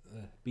think, at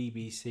the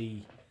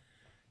BBC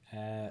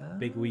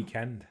Big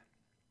Weekend.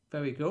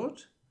 Very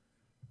good.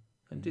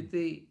 And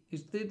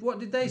what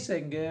did they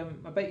sing?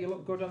 I bet you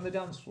look good on the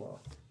dance floor.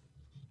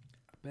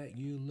 I bet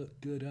you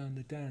look good on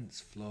the dance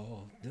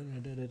floor. I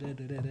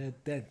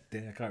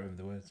can't remember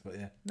the words, but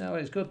yeah. No,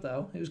 it was good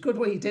though. It was good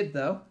what you did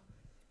though.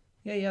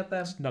 Yeah, you had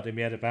them. Just nodding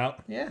my head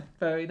about. Yeah,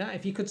 very nice.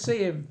 If you could see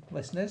him,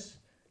 listeners,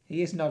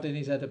 he is nodding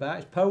his head about.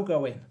 He's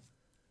pogoing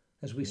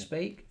as we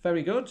speak.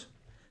 Very good.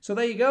 So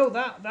there you go.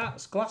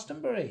 That's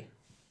Glastonbury.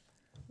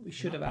 We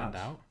should have had.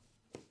 Out.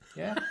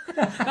 Yeah.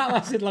 That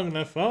lasted long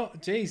enough,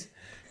 thought. Jeez.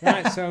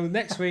 Right, so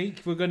next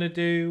week we're going to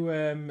do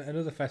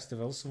another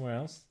festival somewhere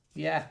else.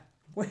 Yeah.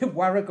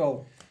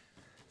 Warrigal.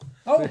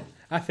 Oh.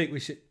 I think we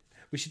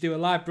should do a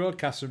live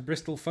broadcast from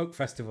Bristol Folk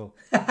Festival.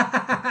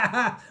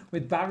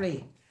 With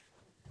Barry.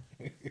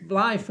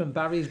 Live from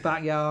Barry's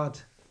backyard.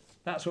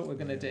 That's what we're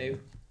going to do.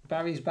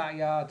 Barry's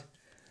backyard.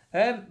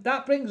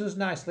 That brings us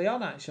nicely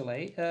on,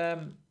 actually.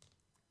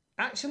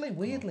 Actually,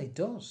 weirdly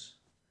does.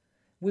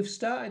 We've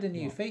started a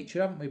new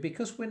feature, haven't we?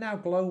 Because we're now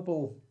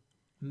global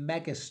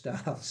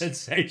megastars.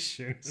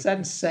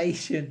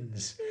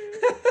 Sensations.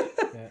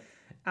 Yeah.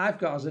 I've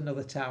got us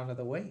another town of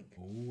the week.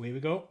 Oh, here we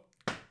go.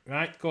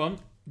 Right, go on.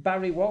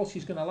 Barry Walsh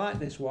is going to like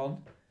this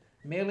one,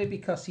 merely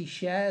because he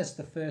shares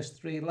the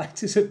first 3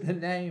 letters of the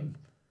name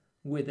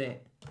with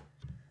it.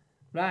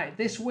 Right,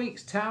 this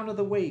week's town of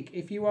the week,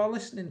 if you are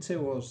listening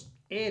to us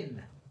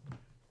in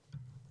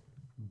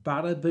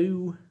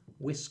Baraboo,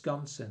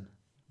 Wisconsin.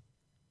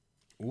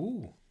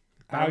 Ooh.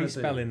 How are you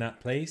spelling that,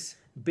 please?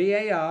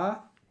 Baraboo.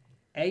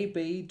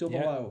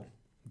 Yeah.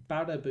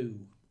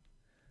 Baraboo.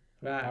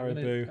 Right.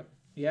 Baraboo.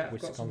 I've Wisconsin.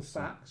 got some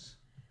facts.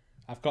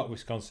 I've got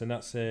Wisconsin.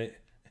 That's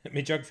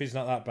my geography's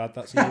not that bad.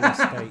 That's a US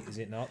state, is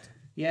it not?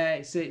 Yeah,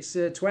 it's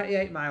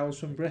 28 miles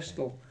from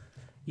Bristol.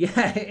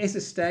 Yeah, it is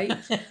a state.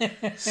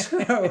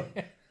 So,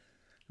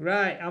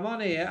 right, I'm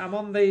on here. I'm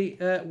on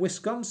the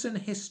Wisconsin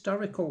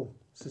Historical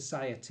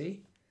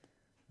Society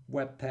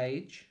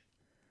webpage.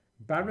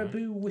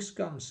 Baraboo,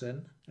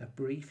 Wisconsin, a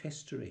brief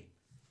history.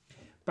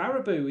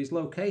 Baraboo is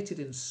located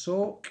in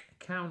Sauk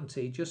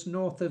County, just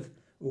north of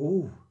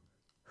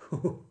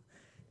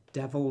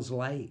Devil's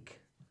Lake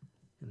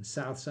in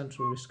south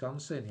central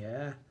Wisconsin,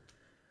 yeah.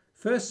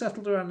 First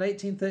settled around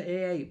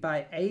 1838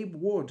 by Abe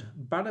Wood,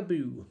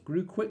 Baraboo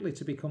grew quickly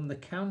to become the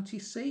county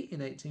seat in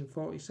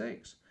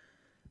 1846.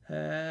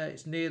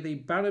 It's near the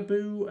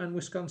Baraboo and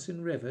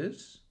Wisconsin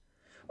rivers.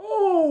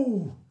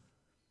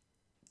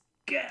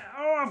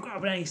 I've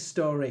got a nice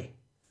story.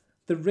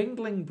 The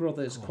Ringling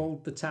Brothers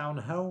called the town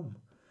home.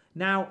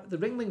 Now, the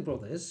Ringling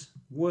Brothers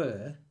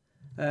were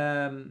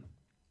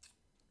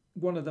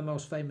one of the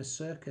most famous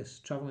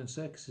travelling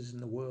circuses in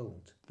the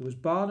world. There was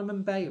Barnum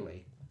and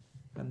Bailey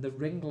and the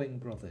Ringling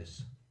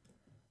Brothers.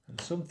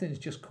 And something's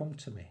just come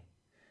to me.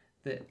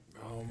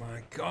 Oh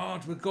my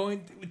God, we're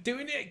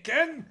doing it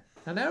again.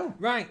 I know.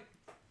 Right.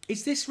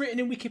 Is this written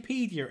in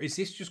Wikipedia? Or is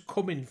this just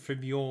coming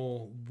from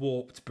your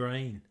warped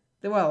brain?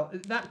 Well,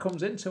 that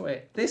comes into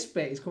it. This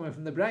bit is coming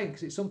from the brain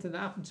because it's something that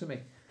happened to me.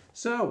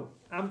 So,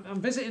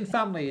 I'm visiting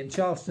family in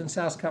Charleston,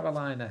 South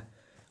Carolina,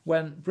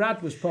 when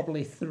Brad was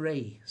probably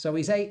 3. So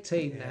he's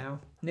 18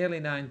 now, nearly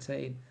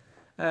 19.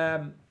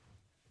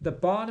 The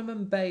Barnum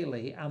and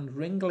Bailey and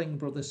Ringling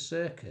Brothers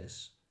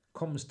Circus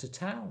comes to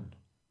town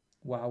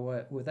while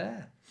we're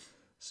there.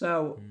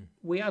 So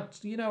we had,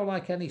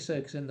 like any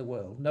circus in the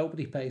world,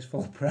 nobody pays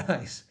full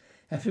price.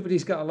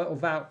 Everybody's got a little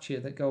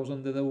voucher that goes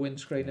under the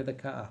windscreen of the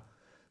car.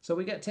 So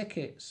we get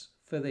tickets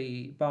for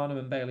the Barnum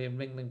and Bailey and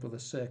Ringling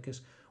Brothers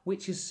Circus,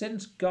 which has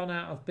since gone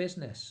out of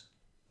business.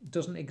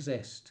 Doesn't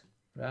exist,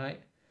 right?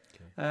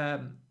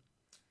 Okay.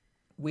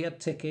 We had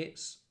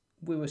tickets.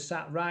 We were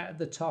sat right at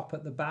the top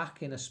at the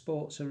back in a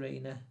sports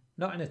arena,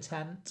 not in a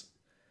tent.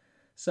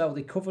 So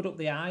they covered up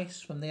the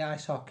ice from the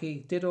ice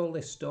hockey, did all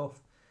this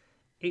stuff.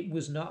 It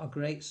was not a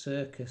great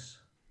circus.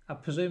 I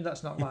presume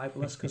that's not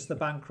libelous because they're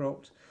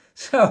bankrupt.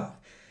 So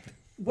it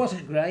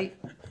wasn't great.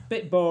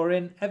 Bit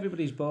boring.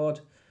 Everybody's bored.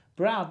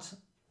 Brad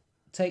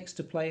takes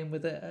to playing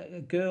with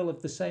a girl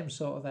of the same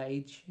sort of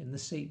age in the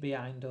seat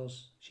behind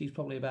us. She's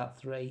probably about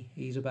 3.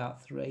 He's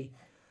about 3.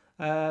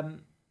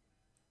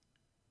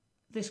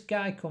 This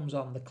guy comes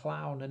on, the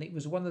clown, and it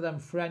was one of them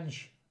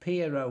French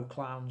Pierrot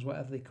clowns,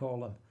 whatever they call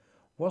them.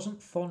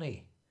 Wasn't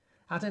funny.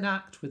 Had an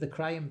act with a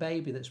crying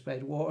baby that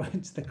sprayed water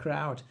into the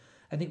crowd,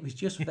 and it was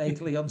just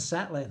vaguely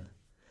unsettling.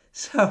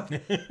 So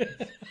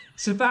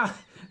it's about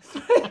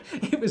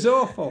it was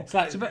awful. It's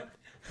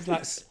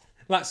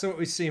like something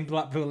we see in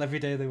Blackpool every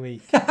day of the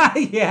week.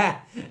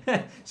 Yeah,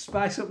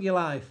 spice up your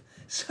life.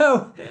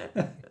 So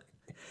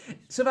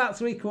it's about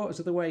 3/4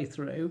 of the way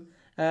through.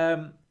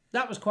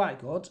 That was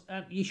quite good,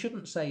 and you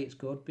shouldn't say it's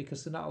good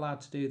because they're not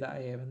allowed to do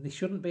that here, and they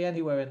shouldn't be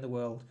anywhere in the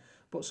world.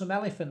 But some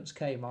elephants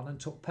came on and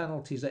took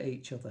penalties at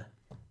each other.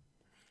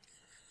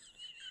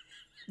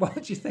 What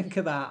do you think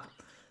of that?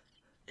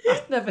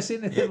 I've never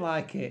seen anything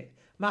like it.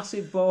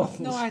 Massive balls.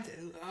 No,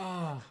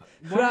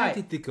 why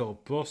did they go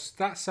bust?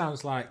 That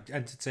sounds like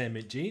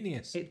entertainment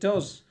genius. It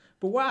does.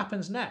 But what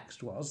happens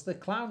next was the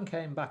clown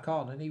came back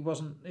on and he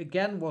wasn't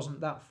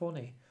that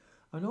funny.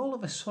 And all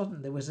of a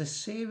sudden there was a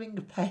searing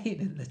pain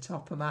in the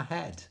top of my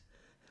head.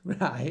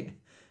 Right?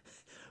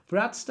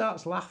 Brad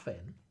starts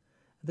laughing.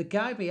 The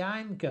guy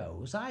behind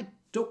goes, I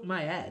duck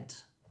my head.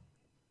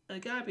 The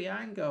guy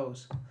behind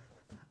goes,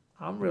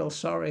 I'm real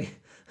sorry.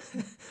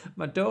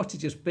 My daughter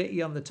just bit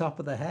you on the top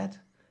of the head.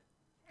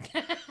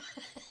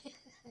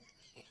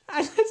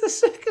 The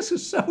circus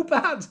was so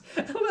bad.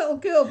 A little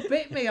girl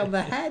bit me on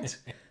the head.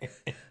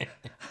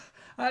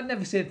 I'd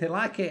never seen anything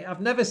like it.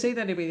 I've never seen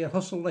anybody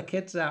hustle the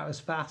kids out as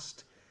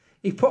fast.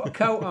 He put a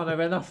coat on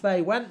her and off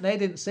they went. They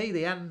didn't see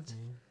the end.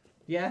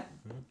 Yeah.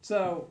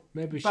 So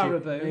maybe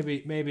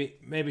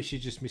she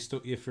just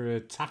mistook you for a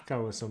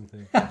taco or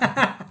something.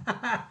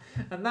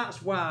 And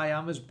that's why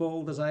I'm as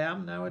bald as I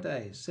am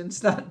nowadays. Since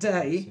that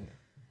day, it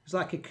was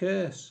like a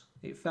curse.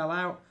 It fell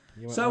out.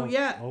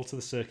 All to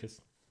the circus.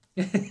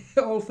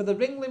 All for the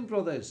Ringling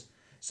Brothers.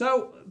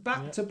 So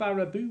back to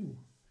Baraboo.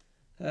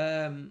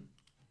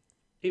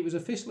 It was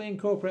officially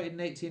incorporated in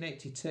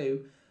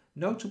 1882.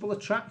 Notable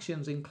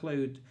attractions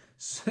include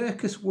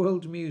Circus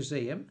World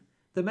Museum.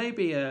 There may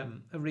be a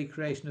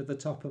recreation of the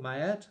top of my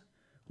head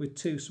with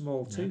 2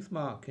 small tooth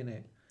marks in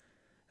it.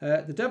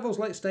 The Devil's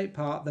Lake State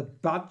Park, the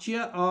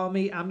Badger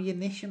Army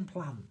Ammunition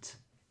Plant.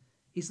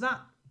 Is that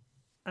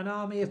an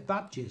army of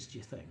badgers, do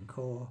you think?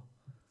 Or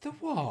the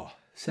what?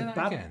 Say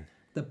that again.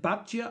 The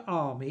Badger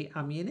Army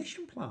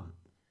Ammunition Plant.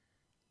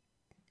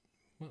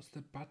 What's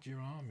the Badger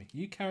Army?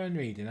 You carry on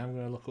reading. I'm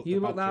going to look up the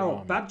Badger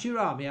Army. Badger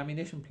Army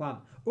Ammunition Plant.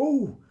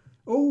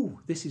 Oh,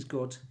 this is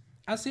good.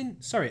 As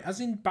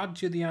in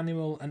Badger the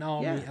animal and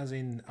army as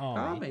in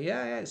army? Army,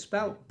 yeah. It's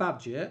spelled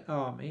Badger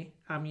Army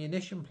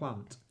Ammunition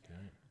Plant.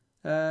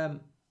 Okay.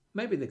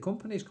 Maybe the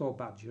company's called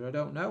Badger, I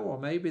don't know. Or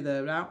maybe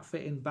they're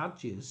outfitting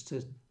badgers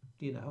to,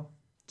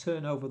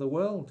 turn over the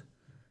world.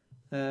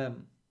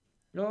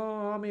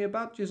 Army of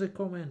badgers are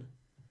coming.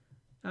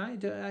 I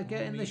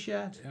get in the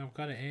shed. I've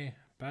got it here.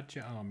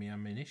 Badger Army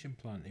Ammunition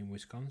Plant in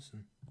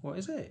Wisconsin. What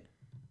is it?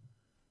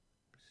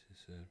 This is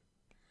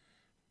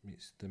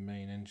It's the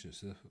main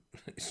entrance.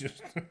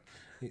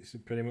 It's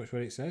pretty much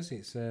what it says.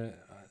 It's a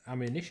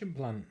ammunition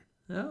plant.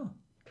 Oh.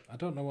 I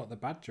don't know what the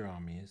Badger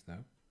Army is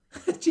though.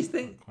 Do you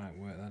think? Can't quite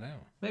work that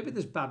out. Maybe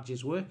there's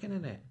badges working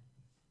in it.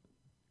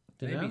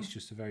 Maybe it's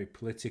just a very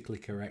politically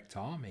correct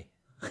army.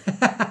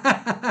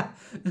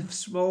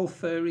 Small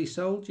furry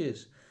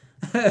soldiers.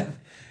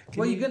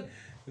 Well, you're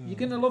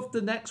going to love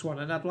the next one,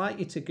 and I'd like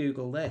you to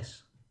Google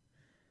this.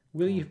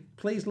 Will you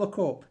please look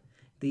up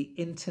the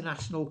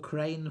International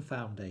Crane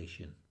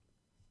Foundation?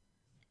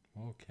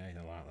 Okay,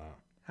 I like that.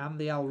 And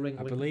the Al Ringling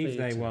I believe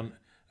Theatre.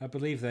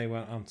 they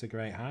went on to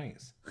great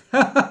heights.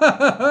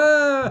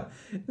 And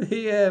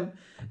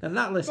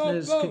that,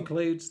 listeners,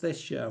 concludes this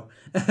show.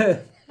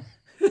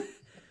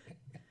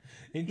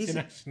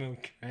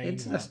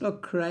 International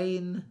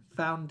Crane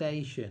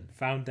Foundation.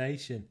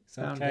 Foundation. It's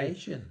okay.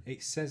 Foundation.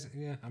 It says,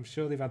 yeah, I'm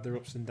sure they've had their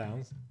ups and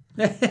downs.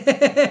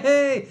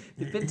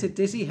 They've been to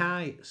dizzy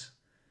heights.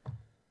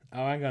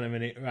 Oh, hang on a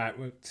minute. Right,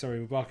 we're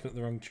barking up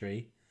the wrong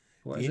tree.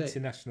 What The is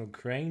International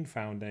Crane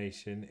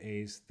Foundation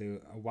is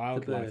a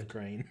wildlife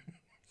crane.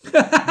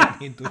 Not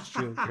the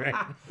industrial crane.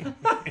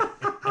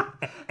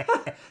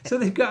 So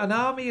they've got an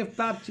army of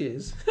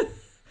badgers.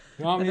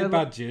 An army of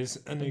badgers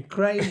and a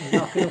crane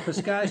knocking up a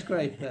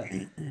skyscraper.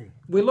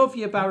 We love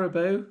you,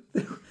 Baraboo.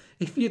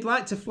 If you'd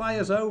like to fly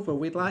us over,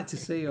 we'd like to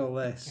see all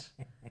this.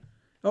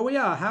 Oh, we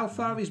are. How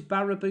far is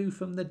Baraboo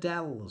from the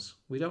Dells?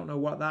 We don't know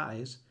what that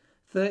is.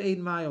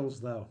 13 miles,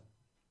 though.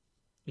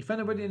 If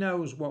anybody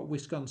knows what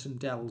Wisconsin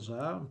Dells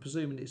are, I'm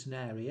presuming it's an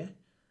area.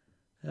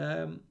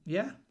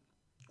 Yeah.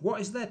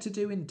 What is there to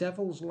do in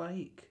Devil's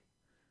Lake?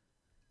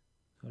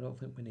 I don't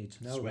think we need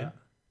to know that.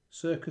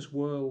 Circus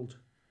World.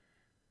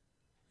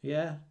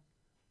 Yeah.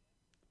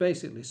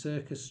 Basically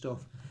circus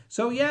stuff.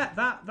 So yeah,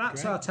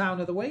 that's our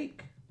town of the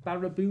week.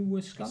 Baraboo,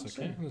 Wisconsin. That's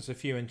okay. There's a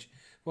few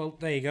well,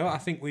 there you go. I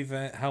think we've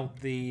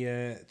helped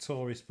the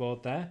tourist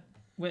board there.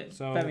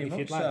 So if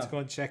you'd like to go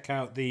and check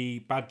out the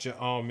Badger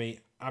Army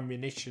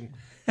ammunition,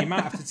 you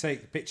might have to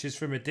take pictures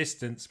from a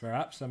distance,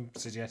 perhaps, I'm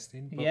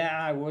suggesting. But... Yeah,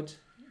 I would.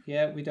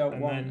 Yeah, we don't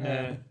want...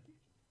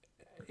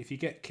 if you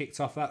get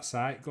kicked off that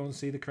site, go and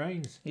see the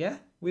cranes. Yeah,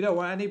 we don't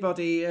want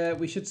anybody...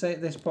 we should say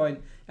at this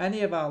point, any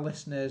of our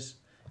listeners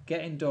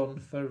getting done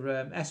for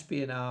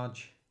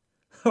espionage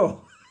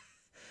or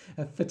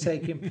for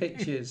taking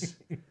pictures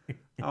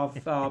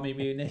of army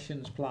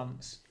munitions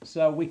plants.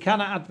 So we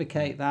cannot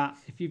advocate that.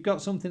 If you've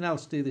got something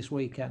else to do this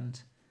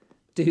weekend,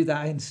 do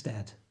that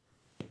instead.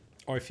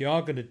 Or if you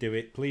are going to do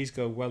it, please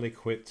go well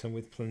equipped and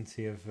with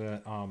plenty of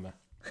armour.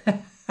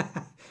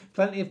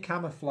 Plenty of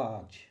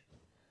camouflage.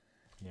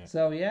 Yeah.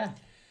 So yeah.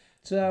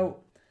 So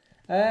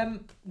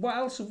what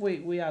else have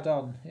we had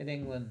on in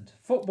England?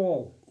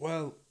 Football.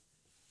 Well,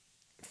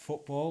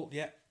 football,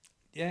 yeah.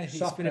 It's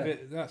Soccer. been a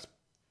bit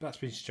that's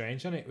been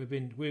strange, hasn't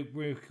it?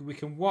 We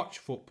can watch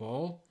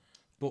football,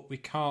 but we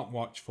can't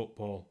watch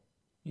football.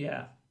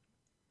 Yeah.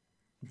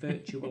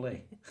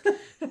 Virtually.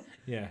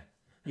 Yeah.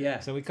 Yeah.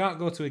 So we can't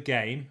go to a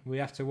game. We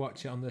have to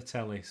watch it on the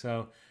telly.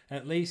 So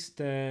at least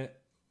they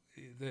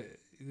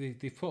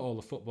put all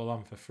the football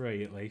on for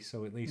free, at least.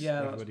 So at least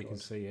everybody can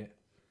see it.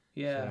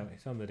 Yeah. So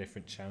it's on the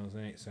different channels,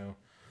 isn't it? So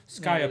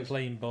Sky are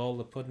playing ball.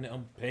 They're putting it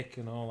on pick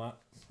and all that.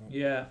 So.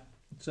 Yeah.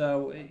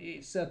 So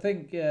it's. I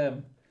think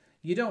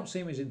you don't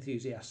seem as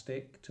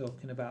enthusiastic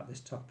talking about this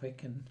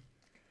topic, and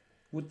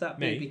would that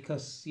be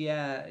because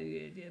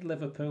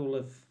Liverpool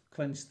have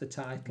clinched the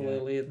title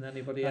earlier than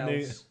anybody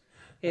else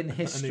in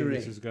history? I knew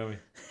this was going.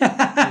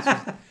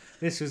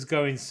 This was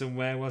going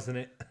somewhere, wasn't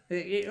it?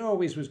 It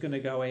always was going to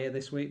go here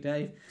this week,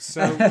 Dave.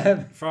 So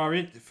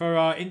for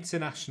our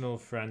international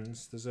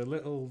friends, there's a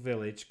little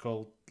village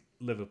called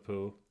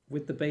Liverpool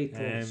with the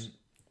Beatles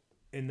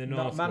in the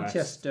northwest. Not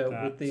Manchester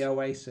with the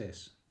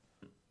Oasis.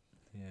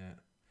 Yeah.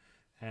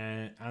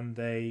 And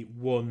they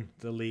won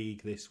the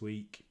league this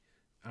week.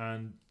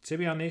 And to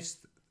be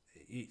honest,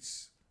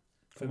 it's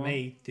for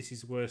me, this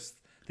is worse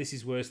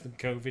than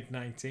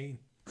COVID-19.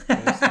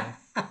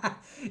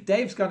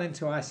 Dave's gone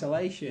into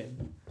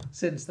isolation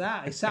since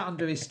that. He sat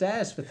under his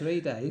stairs for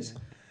 3 days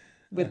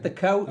with the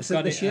coats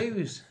and the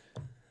shoes.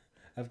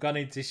 I've gone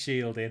into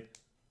shielding.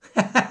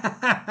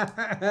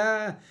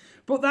 But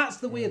that's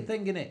the weird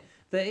thing, isn't it?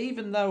 That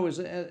even though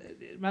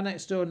my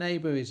next door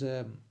neighbour is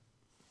a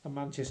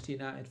Manchester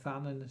United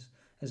fan, and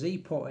as he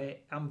put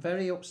it, I'm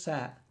very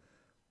upset,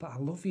 but I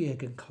love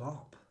Jurgen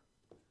Klopp.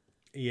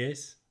 He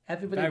is.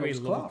 Everybody very loves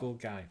Klopp. lovable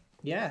guy.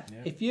 Yeah.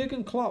 If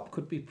Jurgen Klopp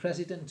could be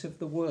president of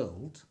the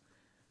world,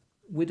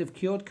 we'd have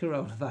cured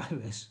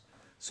coronavirus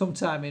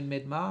sometime in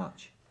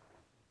mid-March.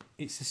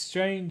 It's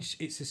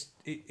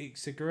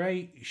a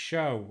great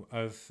show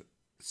of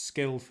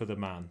skill for the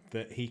man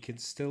that he can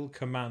still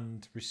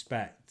command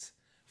respect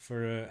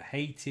for a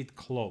hated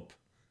club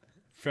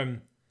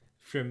from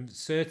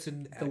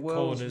certain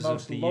corners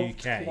of the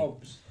UK.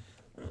 Clubs.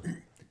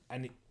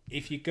 And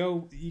if you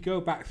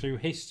go back through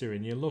history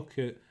and you look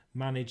at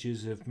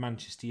managers of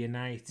Manchester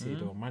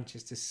United or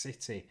Manchester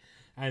City,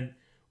 and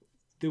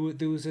there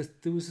was a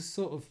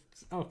sort of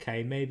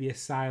maybe a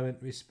silent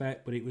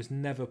respect, but it was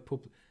never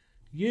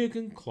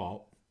Jurgen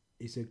Klopp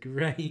is a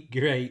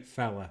great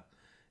fella,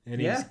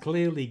 and he's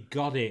clearly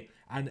got it.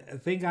 And the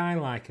thing I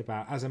like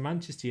about, as a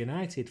Manchester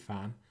United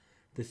fan,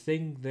 the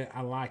thing that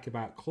I like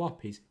about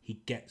Klopp is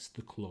he gets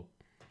the club.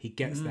 He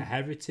gets the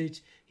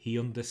heritage. He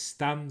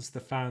understands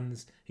the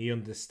fans. He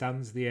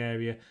understands the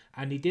area.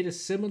 And he did a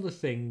similar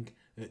thing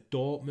at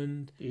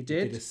Dortmund. He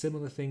did a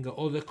similar thing at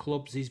other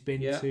clubs he's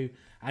been to.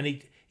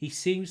 And he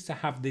seems to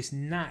have this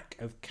knack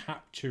of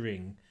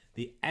capturing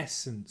the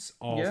essence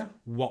of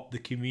what the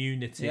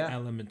community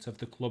element of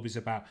the club is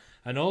about.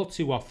 And all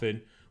too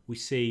often, we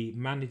see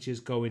managers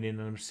going in,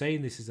 and I'm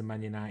saying this as a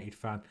Man United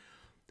fan,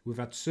 we've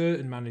had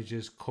certain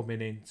managers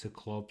coming into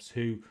clubs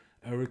who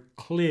are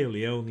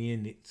clearly only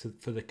in it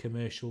for the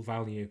commercial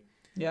value,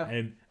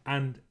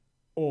 and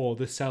or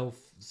the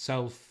self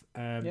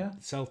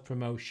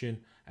promotion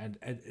and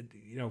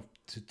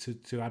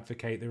to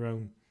advocate their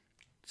own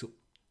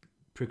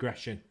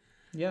progression.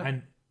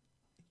 And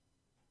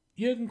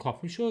Jurgen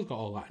Klopp, I'm sure, has got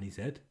all that in his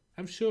head.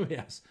 I'm sure he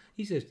has.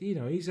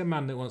 He's a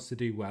man that wants to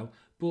do well,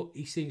 but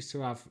he seems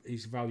to have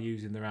his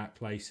values in the right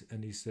place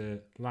and his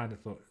line of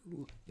thought.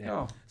 Yeah.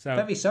 Oh, so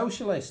very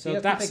socialist.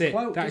 So that's it.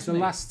 That's the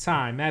last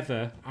time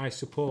ever I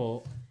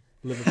support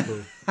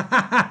Liverpool.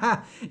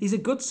 He's a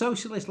good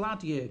socialist lad,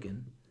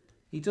 Jurgen.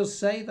 He does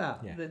say that.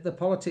 Yeah. The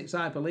politics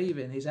I believe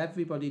in is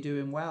everybody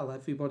doing well,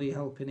 everybody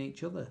helping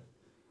each other.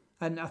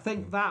 And I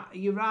think that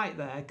you're right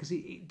there, because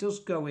it does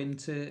go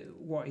into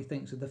what he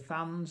thinks of the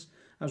fans.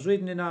 I was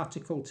reading an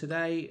article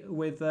today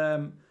with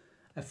a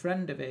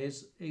friend of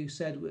his who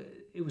said,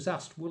 he was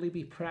asked, will he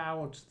be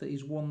proud that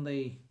he's won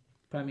the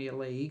Premier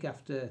League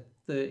after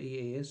 30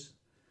 years?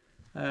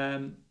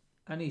 And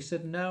he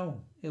said,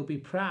 no, he'll be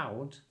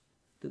proud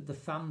that the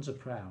fans are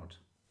proud,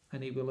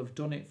 and he will have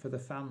done it for the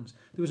fans.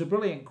 There was a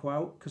brilliant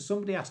quote, because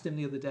somebody asked him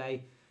the other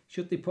day,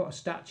 should they put a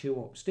statue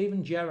up?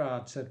 Steven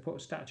Gerrard said, put a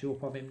statue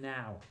up of him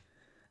now.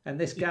 And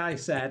this guy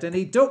said, and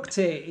he ducked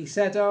it, he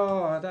said,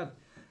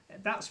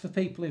 that's for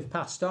people who've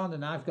passed on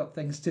and I've got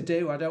things to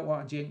do. I don't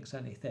want to jinx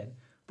anything.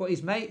 But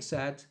his mate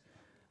said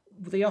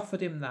they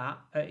offered him that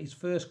at his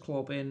first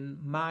club in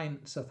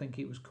Mainz, I think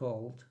it was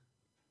called.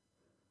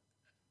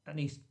 And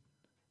he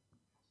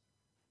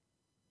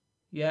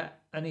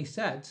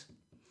said,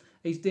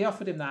 they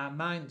offered him that at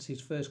Mainz, his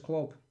first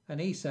club.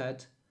 And he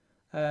said,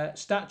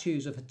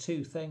 statues are for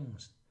two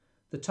things.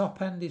 The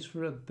top end is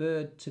for a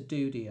bird to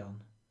doody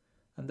on,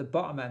 and the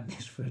bottom end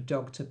is for a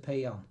dog to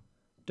pee on.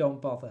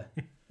 Don't bother.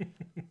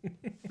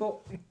 But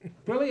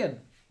brilliant.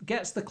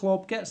 Gets the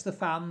club, gets the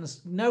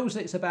fans, knows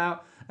it's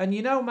about... And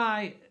you know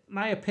my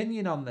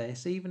opinion on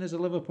this, even as a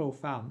Liverpool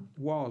fan,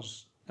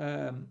 was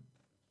that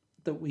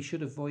we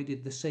should have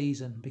avoided the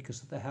season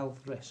because of the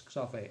health risks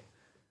of it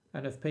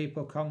and of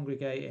people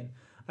congregating.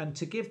 And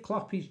to give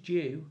Klopp his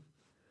due,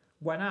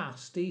 when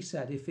asked, he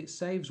said, if it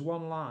saves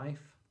one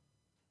life,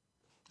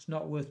 it's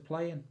not worth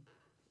playing.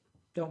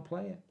 Don't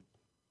play it.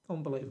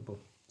 Unbelievable.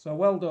 So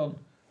well done.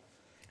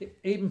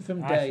 Even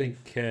from Dave,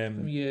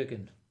 from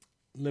Jurgen.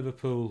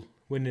 Liverpool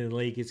winning the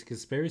league is a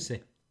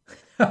conspiracy.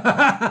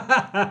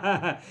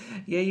 Yeah,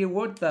 you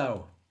would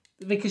though.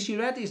 Because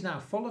your head is now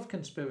full of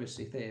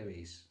conspiracy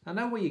theories. I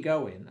know where you're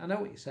going. I know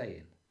what you're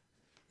saying.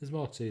 There's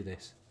more to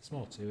this. There's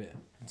more to it.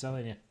 I'm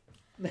telling you.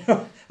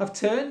 No, I've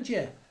turned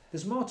you.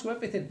 There's more to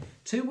everything.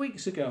 2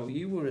 weeks ago,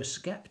 you were a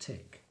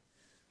skeptic.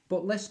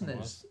 But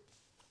listeners,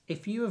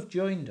 if you have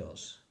joined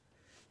us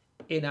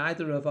in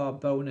either of our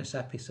bonus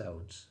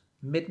episodes,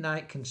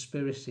 Midnight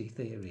Conspiracy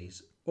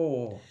Theories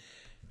or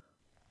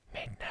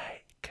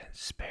Midnight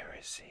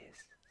Conspiracies.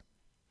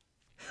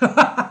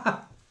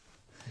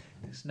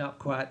 It's not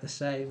quite the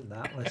same,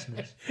 that,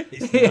 listeners.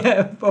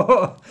 Yeah,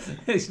 but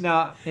it's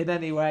not in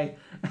any way.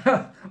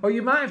 Or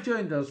you might have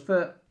joined us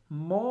for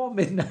more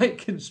Midnight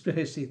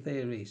Conspiracy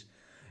Theories.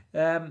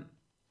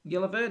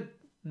 You'll have heard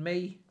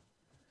me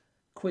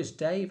quiz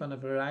Dave on a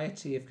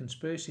variety of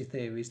conspiracy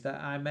theories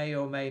that I may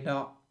or may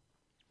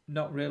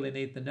not really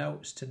need the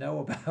notes to know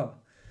about.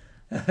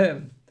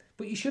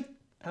 But you should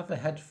have a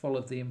head full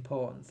of the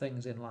important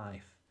things in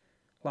life,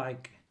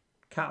 like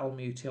cattle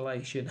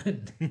mutilation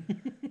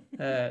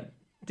and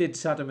did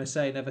Saddam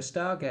Hussein ever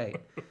Stargate?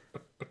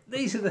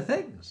 These are the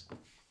things.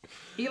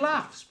 He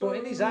laughs, but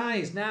in his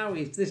eyes now,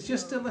 there's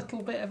just a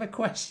little bit of a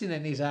question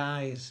in his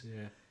eyes.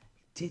 Yeah.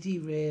 Did he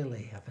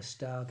really have a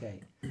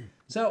Stargate?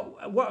 So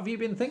what have you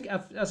been thinking?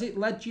 Has it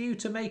led you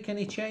to make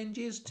any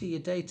changes to your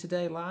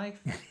day-to-day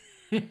life?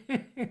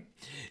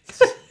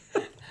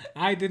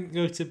 I didn't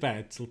go to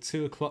bed till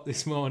 2:00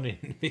 this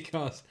morning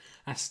because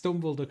I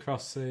stumbled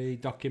across a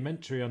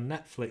documentary on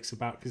Netflix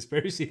about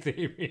conspiracy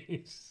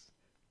theories.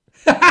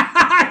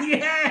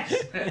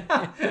 Yes!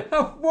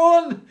 I've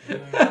won!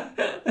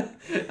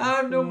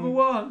 I'm number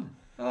one.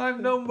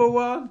 I'm number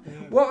one.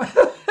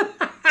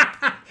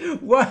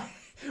 What?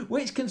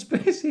 Which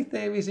conspiracy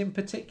theories in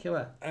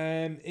particular?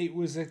 It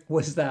was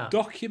that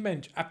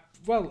documentary.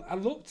 I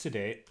looked at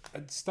it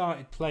and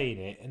started playing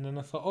it, and then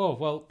I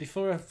thought,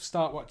 before I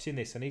start watching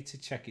this, I need to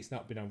check it's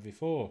not been on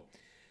before.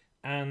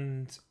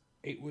 And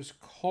it was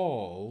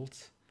called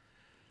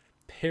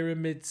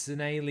Pyramids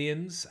and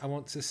Aliens, I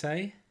want to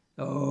say.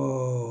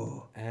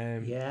 Oh,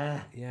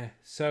 yeah.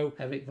 So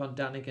Eric von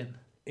Daniken.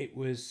 it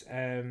was,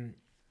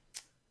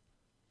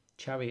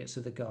 Chariots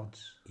of the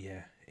Gods.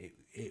 yeah,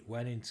 it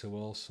went into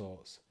all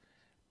sorts.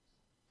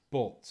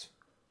 But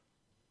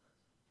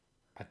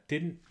I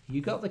didn't.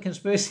 You got the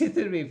conspiracy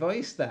theory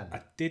voice then.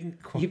 I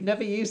didn't quite. You've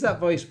never used that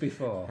voice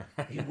before.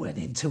 It went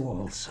into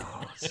all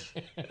sorts.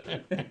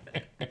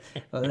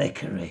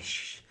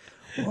 Licorice,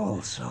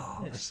 all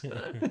sorts.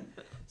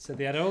 So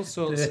they had all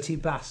sorts. Dirty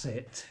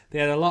Bassett. They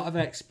had a lot of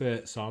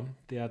experts on.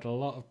 They had a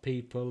lot of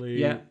people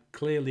who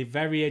clearly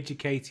very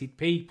educated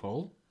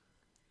people,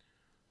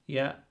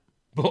 Yeah.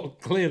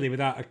 but clearly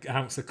without an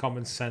ounce of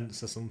common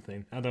sense or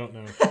something. I don't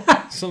know.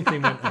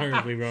 Something went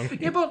horribly wrong.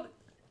 Yeah, but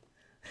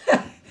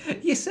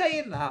you're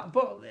saying that,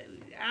 but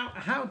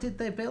how did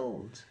they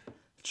build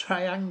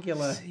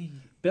triangular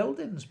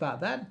buildings back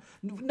then?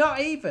 Not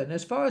even,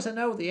 as far as I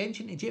know, the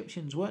ancient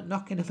Egyptians weren't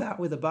knocking about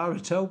with a bar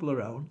of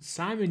Toblerone.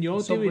 Simon,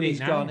 you're doing it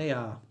now. Gone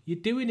here. You're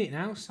doing it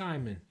now,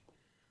 Simon.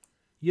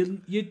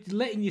 You're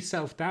letting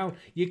yourself down.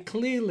 You're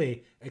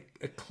clearly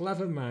a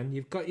clever man.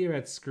 You've got your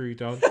head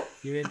screwed on.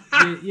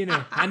 You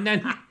know, and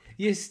then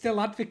you're still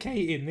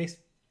advocating this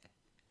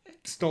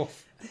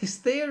stuff. This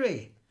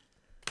theory.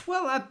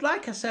 Well,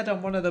 like I said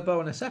on one of the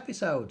bonus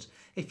episodes,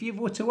 if you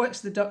were to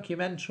watch the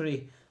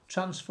documentary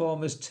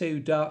Transformers 2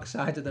 Dark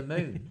Side of the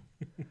Moon,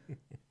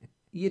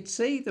 you'd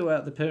see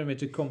where the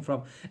pyramid had come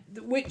from.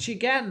 Which,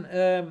 again,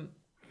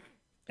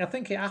 I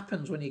think it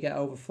happens when you get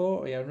over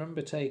 40. I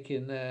remember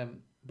taking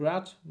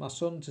Brad, my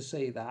son, to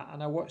see that,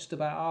 and I watched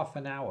about half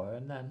an hour,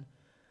 and then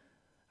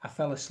I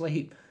fell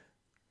asleep.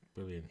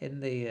 Brilliant. In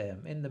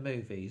the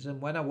movies,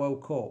 and when I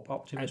woke up,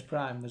 Optimus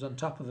Prime was on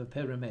top of a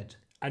pyramid.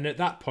 And at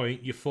that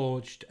point, you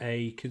forged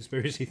a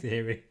conspiracy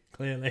theory,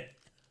 clearly.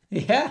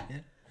 Yeah.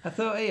 I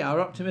thought, hey, our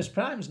Optimus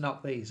Prime's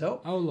knocked these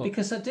up. Oh, look.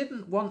 Because I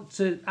didn't want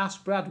to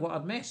ask Brad what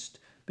I'd missed,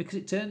 because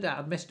it turned out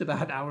I'd missed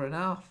about an hour and a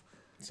half.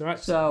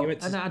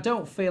 And I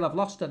don't feel I've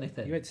lost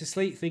anything. You went to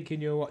sleep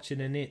thinking you were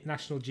watching a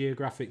National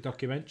Geographic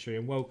documentary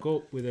and woke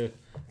up with a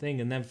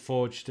thing and then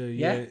forged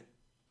a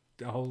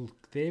whole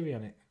theory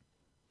on it.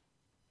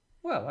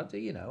 Well,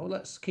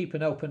 let's keep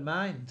an open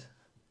mind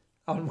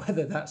on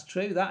whether that's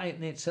true. That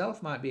in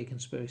itself might be a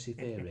conspiracy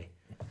theory.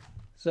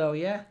 So,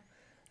 yeah.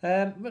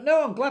 But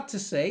no, I'm glad to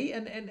see.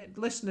 And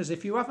listeners,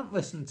 if you haven't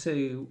listened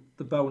to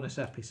the bonus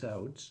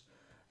episodes,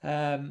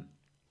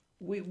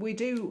 we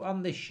do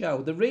on this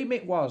show. The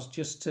remit was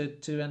just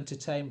to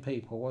entertain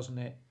people, wasn't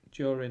it,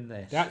 during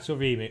this? The actual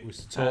remit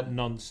was to talk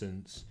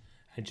nonsense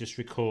and just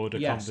record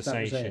a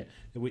conversation,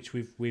 which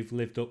we've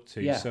lived up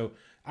to. Yeah. So,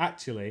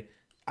 actually...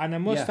 And I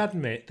must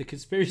admit, the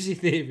conspiracy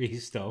theory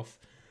stuff,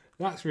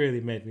 that's really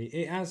made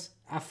me...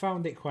 I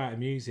found it quite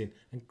amusing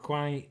and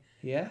quite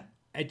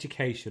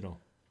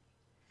educational.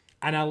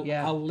 And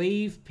I'll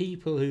leave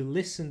people who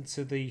listen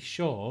to the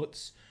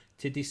shorts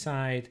to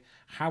decide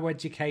how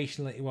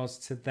educational it was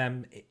to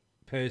them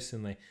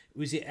personally.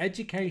 Was it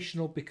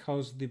educational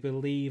because they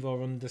believe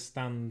or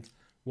understand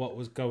what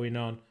was going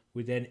on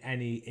within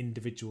any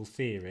individual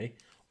theory?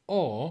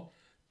 Or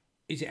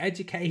is it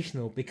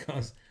educational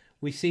because...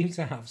 we seem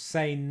to have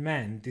sane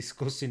men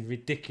discussing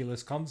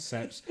ridiculous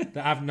concepts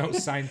that have no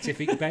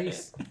scientific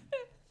base?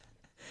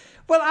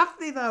 Well, have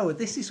they, though?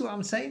 This is what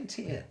I'm saying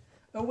to you.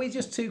 Are we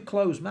just too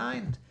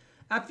close-minded?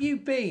 Have you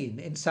been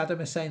in Saddam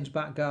Hussein's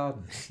back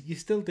garden? You're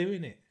still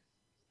doing it.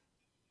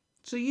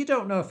 So you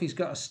don't know if he's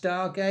got a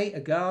Stargate, a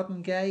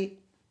Garden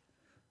Gate,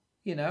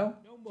 No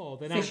more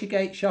than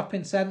Fishergate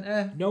Shopping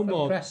Centre,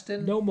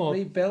 Preston,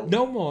 rebuilt.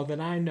 No more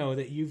than I know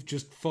that you've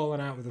just fallen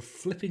out with a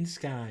flipping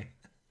sky.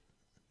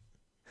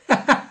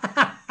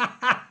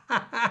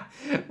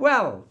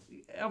 Well,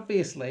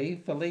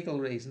 obviously, for legal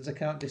reasons, I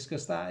can't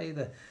discuss that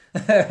either.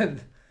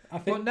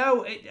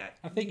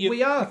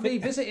 We are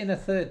revisiting a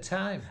third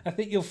time. I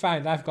think you'll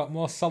find I've got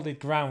more solid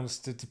grounds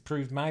to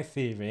prove my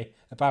theory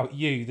about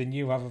you than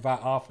you have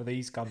about half of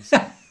these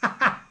concepts.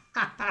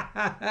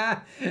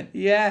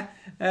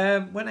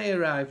 When I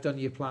arrived on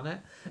your planet,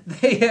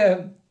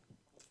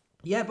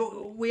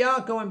 but we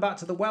are going back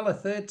to the well a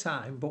third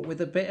time, but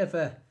with a bit of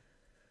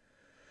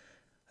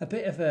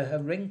a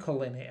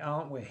wrinkle in it,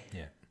 aren't we?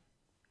 Yeah.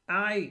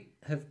 I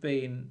have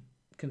been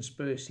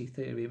conspiracy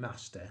theory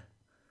master,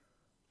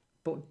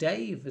 but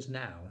Dave has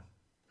now.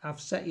 I've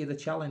set you the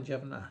challenge,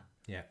 haven't I?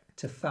 Yeah.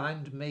 To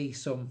find me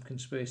some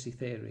conspiracy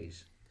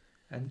theories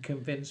and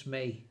convince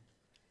me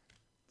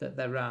that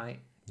they're right.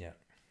 Yeah.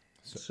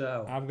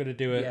 So I'm going to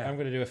do a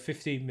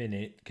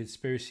 15-minute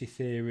conspiracy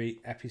theory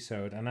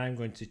episode, and I'm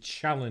going to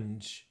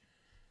challenge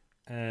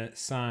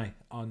Si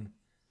on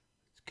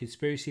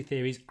conspiracy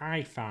theories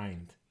I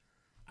find,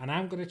 and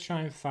I'm going to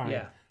try and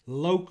find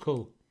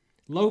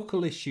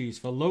local issues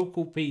for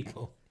local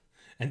people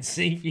and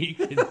see if you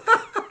can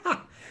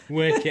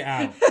work it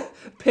out.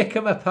 Pick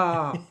them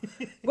apart.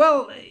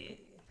 Well,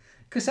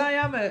 because I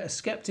am a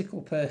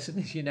sceptical person,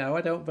 as you know.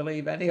 I don't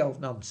believe any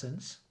old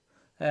nonsense.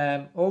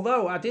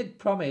 Although I did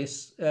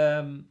promise,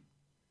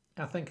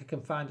 I think I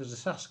can find us a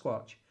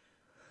Sasquatch.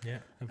 Yeah.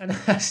 And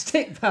I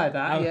stick by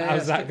that.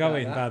 How's that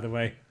going, by the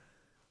way?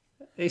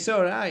 It's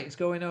all right. It's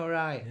going all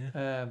right.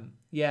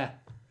 Yeah.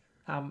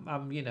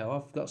 I'm you know,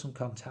 I've got some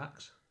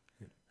contacts.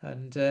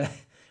 And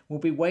we'll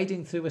be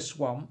wading through a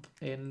swamp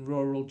in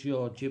rural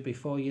Georgia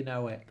before you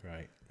know it.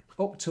 Great.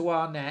 Up to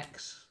our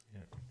necks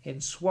in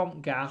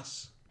swamp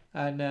gas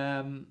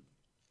and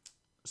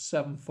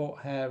 7-foot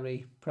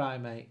hairy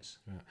primates.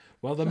 Right.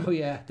 Well,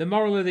 the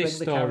moral of this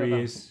story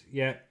is,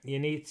 you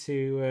need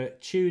to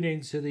tune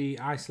into the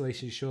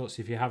isolation shorts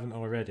if you haven't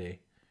already,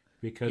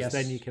 because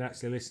then you can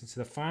actually listen to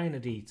the finer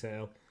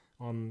detail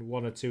on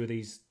one or two of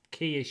these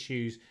key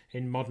issues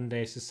in modern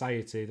day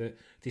society that,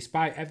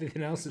 despite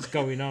everything else that's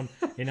going on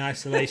in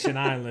Isolation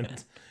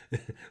Island,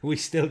 we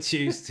still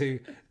choose to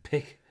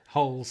pick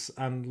holes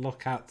and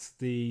look at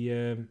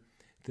the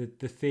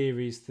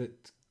theories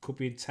that could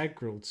be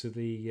integral to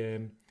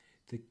the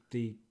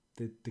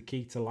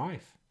key to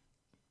life.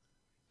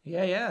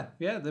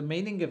 The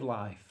meaning of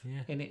life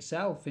in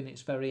itself, in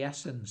its very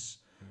essence.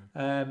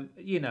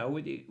 You know,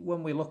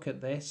 when we look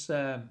at this,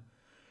 there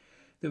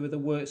were the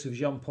works of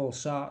Jean-Paul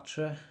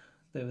Sartre,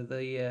 there were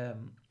the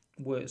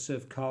works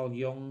of Carl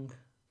Jung,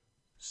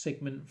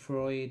 Sigmund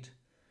Freud,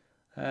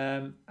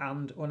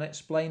 and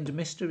Unexplained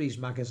Mysteries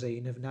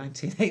magazine of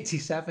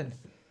 1987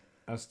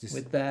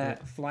 with their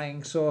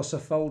flying saucer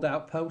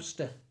fold-out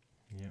poster.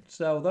 Yeah.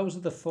 So those are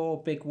the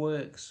 4 big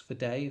works for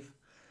Dave.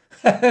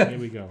 Here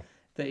we go.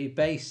 That he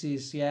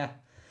bases,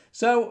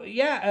 So,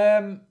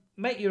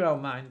 make your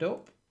own mind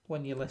up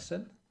when you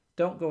listen.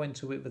 Don't go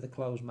into it with a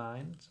closed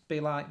mind. Be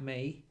like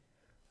me.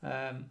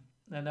 And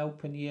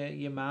open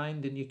your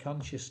mind and your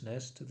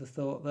consciousness to the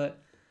thought that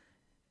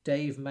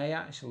Dave may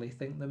actually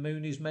think the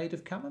moon is made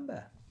of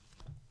camembert.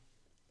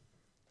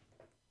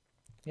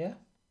 Yeah?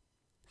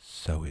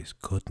 So it's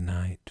good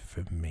night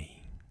from me.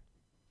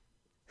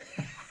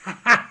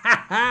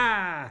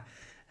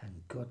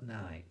 And good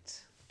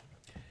night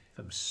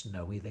from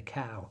Snowy the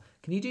cow.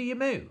 Can you do your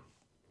moo?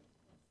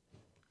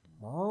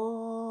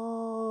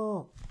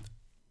 Moo.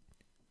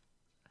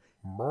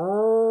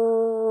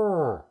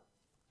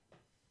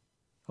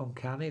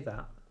 Uncanny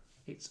that.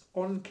 It's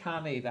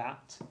uncanny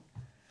that.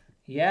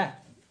 Yeah.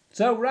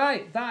 So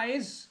right, that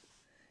is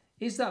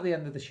that the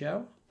end of the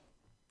show?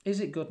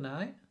 Is it good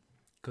night?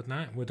 Good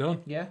night. We're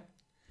done. Yeah.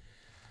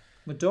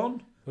 We're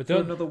done. We're done.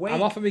 For another week.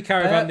 I'm off at my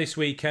caravan this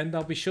weekend.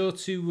 I'll be sure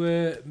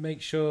to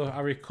make sure I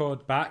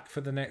record back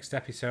for the next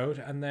episode,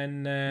 and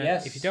then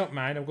if you don't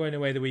mind, I'm going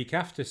away the week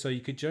after, so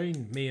you could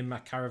join me and my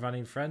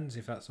caravanning friends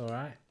if that's all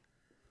right.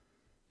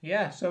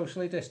 Yeah,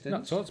 socially distanced.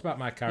 Not talked about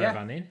my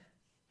caravanning. Yeah.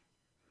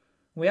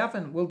 We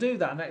haven't. We'll do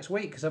that next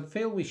week because I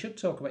feel we should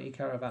talk about your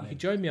caravanning. You can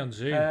join me on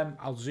Zoom.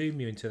 I'll Zoom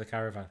you into the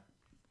caravan.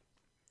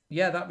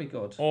 Yeah, that'd be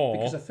good. Or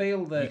because I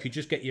feel that you could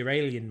just get your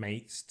alien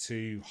mates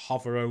to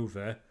hover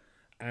over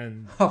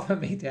and hover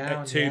me down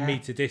at 2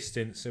 meter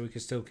distance so we can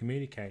still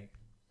communicate.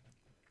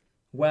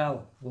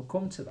 Well, we'll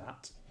come to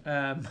that.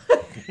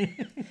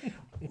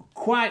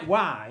 Quite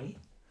why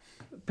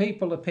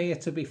people appear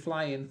to be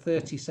flying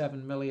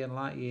 37 million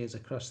light years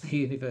across the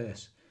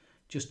universe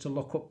just to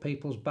look up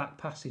people's back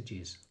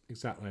passages.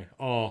 Exactly.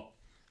 Or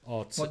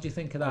what do you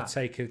think of that? Or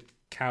take a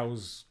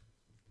cow's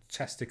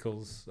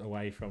testicles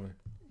away from her.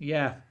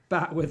 Yeah,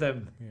 back with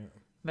them. Yeah.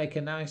 Make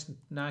a nice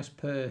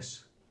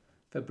purse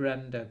for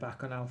Brenda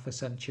back on Alpha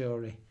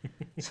Centauri.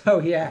 So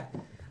we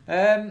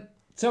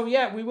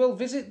will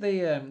visit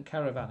the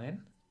caravan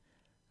inn.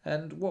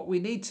 And what we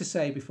need to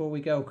say before we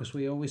go, because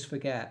we always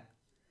forget,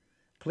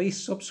 please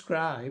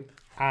subscribe.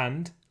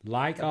 And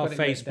like our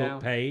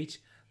Facebook page,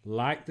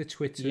 like the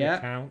Twitter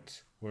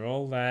account. We're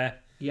all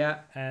there. Yeah.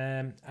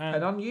 And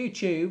on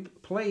YouTube,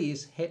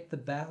 please hit the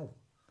bell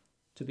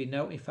to be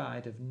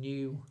notified of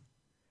new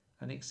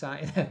and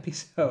exciting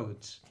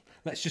episodes.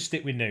 Let's just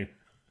stick with new.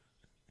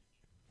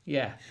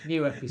 Yeah,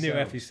 new episodes. New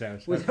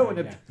episodes. We don't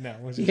want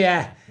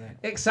to.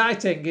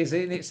 Exciting is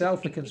in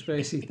itself a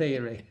conspiracy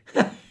theory.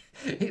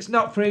 It's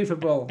not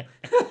provable.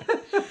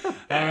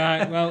 All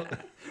right, well.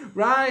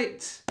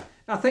 Right.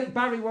 I think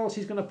Barry Walsh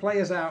is going to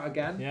play us out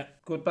again. Yeah.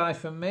 Goodbye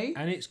from me.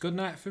 And it's good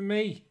night from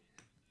me.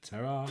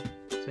 Ta-ra.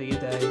 See you,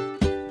 Dave.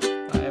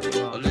 Bye,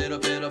 everyone. A little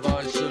bit of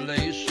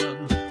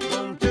isolation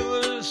won't do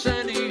us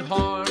any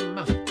harm.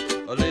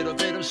 A little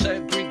bit of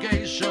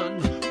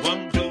segregation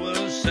won't do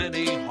us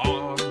any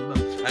harm.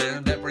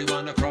 And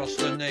everyone across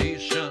the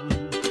nation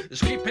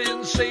is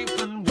keeping safe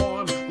and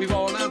warm. We've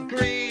all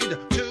agreed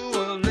to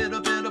a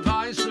little bit of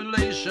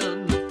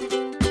isolation.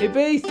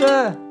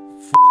 Ibiza!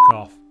 Fuck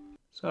off.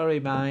 Sorry,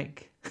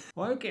 Mike.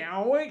 Won't get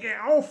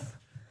off.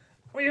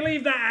 Will you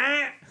leave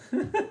that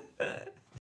out?